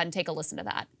 Let's go ahead and take a listen to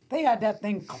that. They had that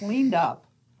thing cleaned up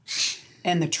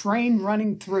and the train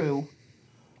running through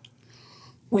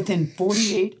within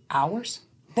 48 hours.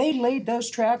 They laid those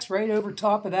tracks right over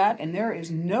top of that, and there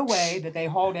is no way that they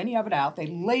hauled any of it out. They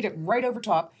laid it right over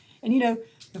top. And,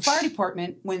 the fire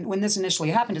department, when this initially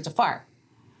happened, it's a fire.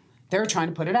 They're trying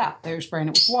to put it out. They're spraying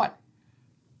it with water.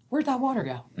 Where'd that water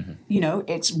go?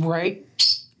 It's right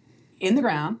in the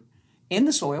ground, in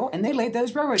the soil, and they laid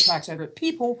those railroad tracks over it.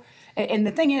 People, and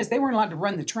the thing is, they weren't allowed to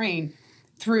run the train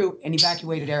through an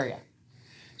evacuated area.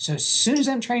 So as soon as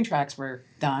them train tracks were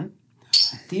done,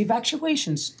 the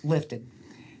evacuations lifted.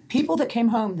 People that came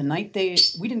home the night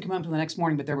we didn't come home till the next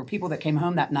morning, but there were people that came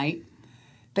home that night.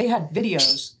 They had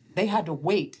videos. They had to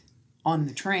wait on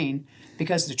the train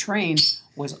because the train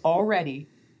was already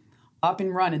up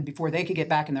and running before they could get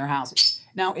back in their houses.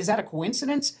 Now, is that a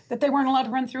coincidence that they weren't allowed to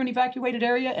run through an evacuated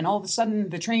area and all of a sudden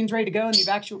the train's ready to go and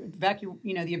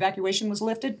the evacuation was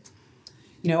lifted?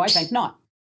 I think not.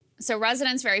 So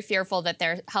residents very fearful that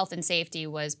their health and safety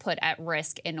was put at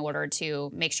risk in order to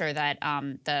make sure that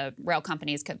the rail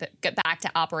companies could get back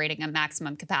to operating at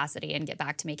maximum capacity and get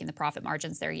back to making the profit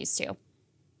margins they're used to.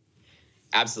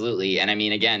 Absolutely. And I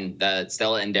mean, again,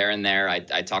 Stella and Darren there,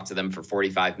 I talked to them for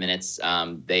 45 minutes.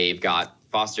 They've got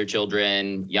foster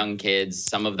children, young kids,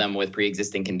 some of them with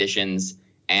pre-existing conditions.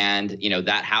 And,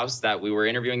 that house that we were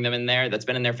interviewing them in there, that's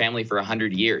been in their family for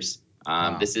 100 years.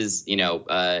 Wow. This is,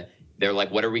 they're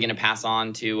like, what are we going to pass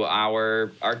on to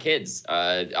our kids?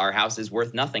 Our house is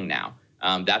worth nothing now.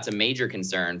 That's a major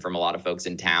concern from a lot of folks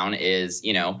in town is,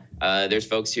 there's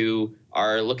folks who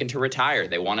are looking to retire.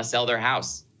 They want to sell their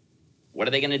house. what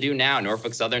are they going to do now?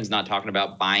 Norfolk Southern's not talking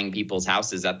about buying people's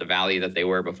houses at the value that they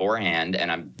were beforehand,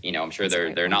 and I'm sure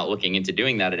they're not looking into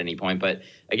doing that at any point. But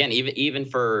again, even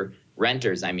for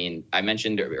renters, I mean, I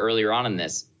mentioned earlier on in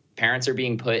this, parents are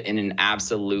being put in an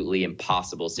absolutely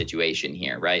impossible situation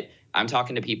here, right? I'm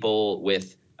talking to people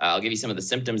with, I'll give you some of the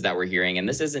symptoms that we're hearing, and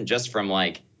this isn't just from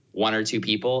like one or two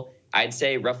people. I'd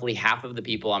say roughly half of the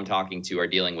people I'm talking to are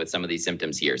dealing with some of these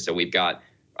symptoms here. So we've got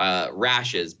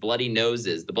rashes, bloody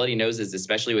noses, the bloody noses,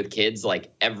 especially with kids,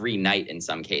 like every night in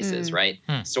some cases, right?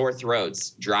 Sore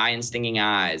throats, dry and stinging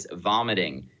eyes,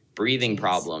 vomiting, breathing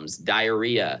problems,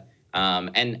 diarrhea.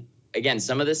 And again,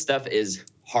 some of this stuff is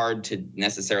hard to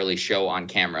necessarily show on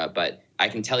camera, but I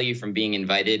can tell you from being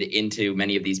invited into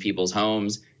many of these people's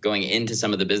homes, going into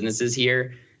some of the businesses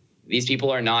here, these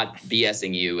people are not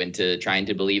BSing you into trying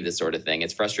to believe this sort of thing.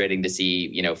 It's frustrating to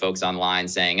see, folks online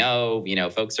saying,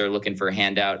 folks are looking for a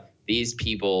handout. These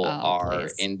people are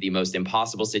in the most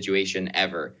impossible situation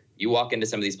ever. You walk into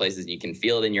some of these places and you can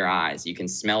feel it in your eyes. You can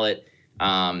smell it.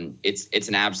 It's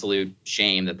an absolute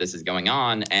shame that this is going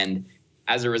on. And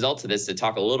as a result of this, to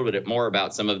talk a little bit more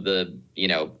about some of the,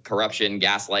 corruption,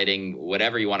 gaslighting,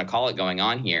 whatever you want to call it going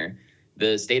on here,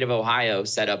 the state of Ohio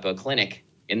set up a clinic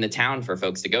in the town for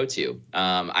folks to go to.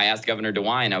 I asked Governor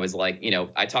DeWine, I was like,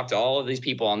 I talked to all of these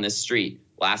people on this street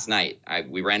last night.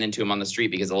 We ran into him on the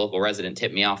street because a local resident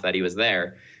tipped me off that he was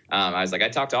there. I was like, I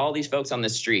talked to all these folks on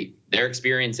this street. They're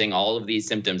experiencing all of these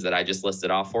symptoms that I just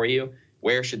listed off for you.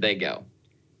 Where should they go?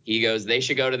 He goes, they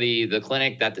should go to the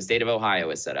clinic that the state of Ohio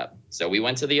has set up. So we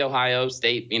went to the Ohio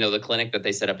State, the clinic that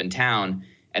they set up in town.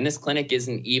 And this clinic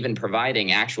isn't even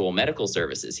providing actual medical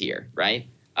services here, right?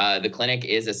 The clinic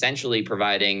is essentially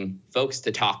providing folks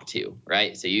to talk to,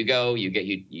 right? So you go, you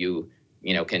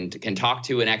can talk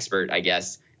to an expert, I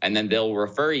guess, and then they'll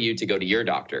refer you to go to your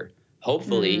doctor.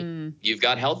 Hopefully you've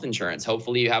got health insurance.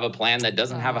 Hopefully you have a plan that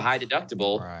doesn't have a high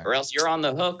deductible, or else you're on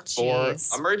the hook for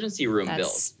emergency room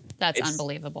bills. That's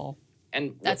unbelievable.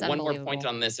 And one more point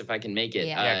on this, if I can make it.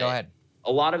 Yeah, go ahead.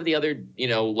 A lot of the other,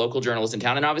 local journalists in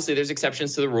town, and obviously there's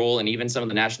exceptions to the rule, and even some of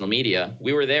the national media,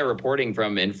 we were there reporting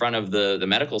from in front of the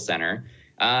medical center,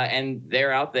 and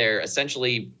they're out there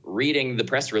essentially reading the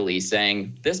press release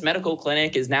saying, this medical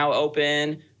clinic is now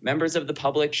open. Members of the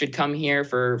public should come here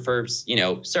for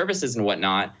services and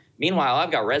whatnot. Meanwhile,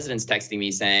 I've got residents texting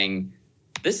me saying,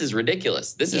 this is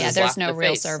ridiculous. This is there's no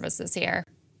real services here.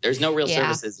 There's no real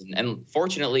services. And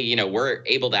fortunately, we're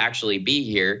able to actually be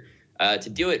here to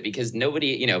do it because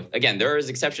nobody, again, there is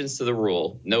exceptions to the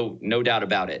rule. No doubt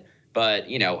about it. But,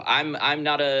 I'm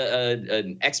not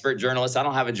an expert journalist. I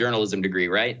don't have a journalism degree,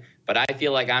 right? But I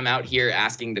feel like I'm out here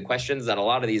asking the questions that a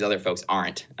lot of these other folks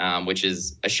aren't, which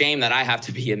is a shame that I have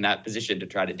to be in that position to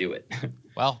try to do it.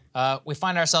 Well, we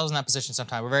find ourselves in that position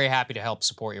sometimes. We're very happy to help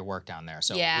support your work down there.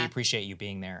 So we appreciate you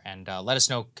being there. And let us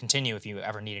know, continue if you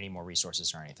ever need any more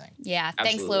resources or anything. Yeah,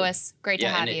 thanks, Louis. Great to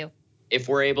have you. If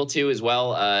we're able to as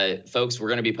well, folks, we're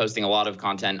going to be posting a lot of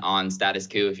content on Status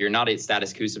Coup. If you're not a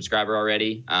Status Coup subscriber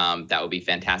already, that would be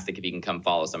fantastic if you can come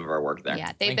follow some of our work there.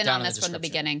 Yeah, they've been on this from the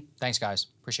beginning. Thanks, guys.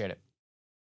 Appreciate it.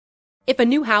 If a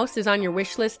new house is on your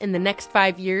wish list in the next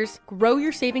 5 years, grow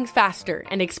your savings faster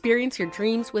and experience your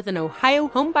dreams with an Ohio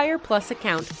Homebuyer Plus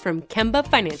account from Kemba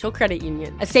Financial Credit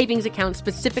Union. A savings account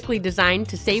specifically designed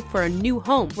to save for a new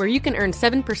home where you can earn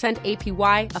 7%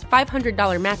 APY, a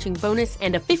 $500 matching bonus,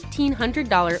 and a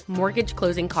 $1,500 mortgage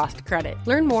closing cost credit.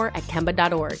 Learn more at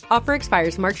Kemba.org. Offer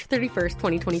expires March 31st,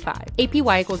 2025.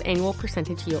 APY equals annual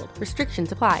percentage yield.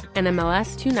 Restrictions apply.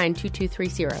 NMLS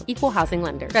 292230. Equal housing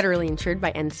lender. Federally insured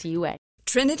by NCUA.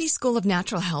 Trinity School of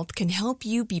Natural Health can help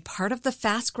you be part of the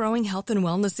fast-growing health and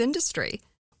wellness industry.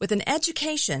 With an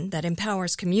education that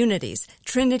empowers communities,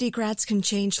 Trinity grads can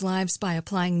change lives by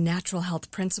applying natural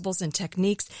health principles and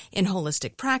techniques in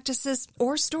holistic practices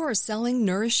or stores selling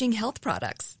nourishing health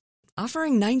products.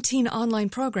 Offering 19 online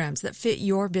programs that fit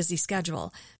your busy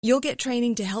schedule, you'll get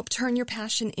training to help turn your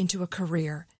passion into a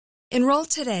career. Enroll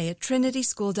today at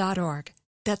trinityschool.org.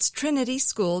 That's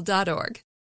trinityschool.org.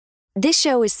 This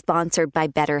show is sponsored by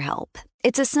BetterHelp.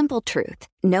 It's a simple truth.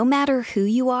 No matter who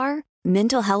you are,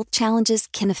 mental health challenges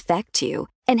can affect you,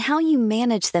 and how you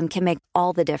manage them can make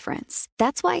all the difference.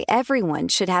 That's why everyone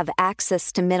should have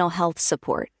access to mental health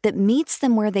support that meets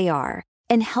them where they are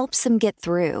and helps them get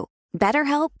through.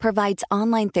 BetterHelp provides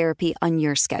online therapy on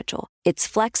your schedule. It's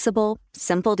flexible,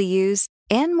 simple to use,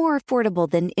 and more affordable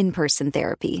than in-person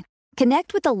therapy.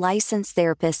 Connect with a licensed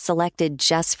therapist selected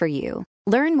just for you.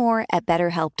 Learn more at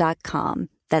BetterHelp.com.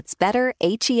 That's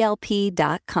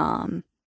BetterHelp.com.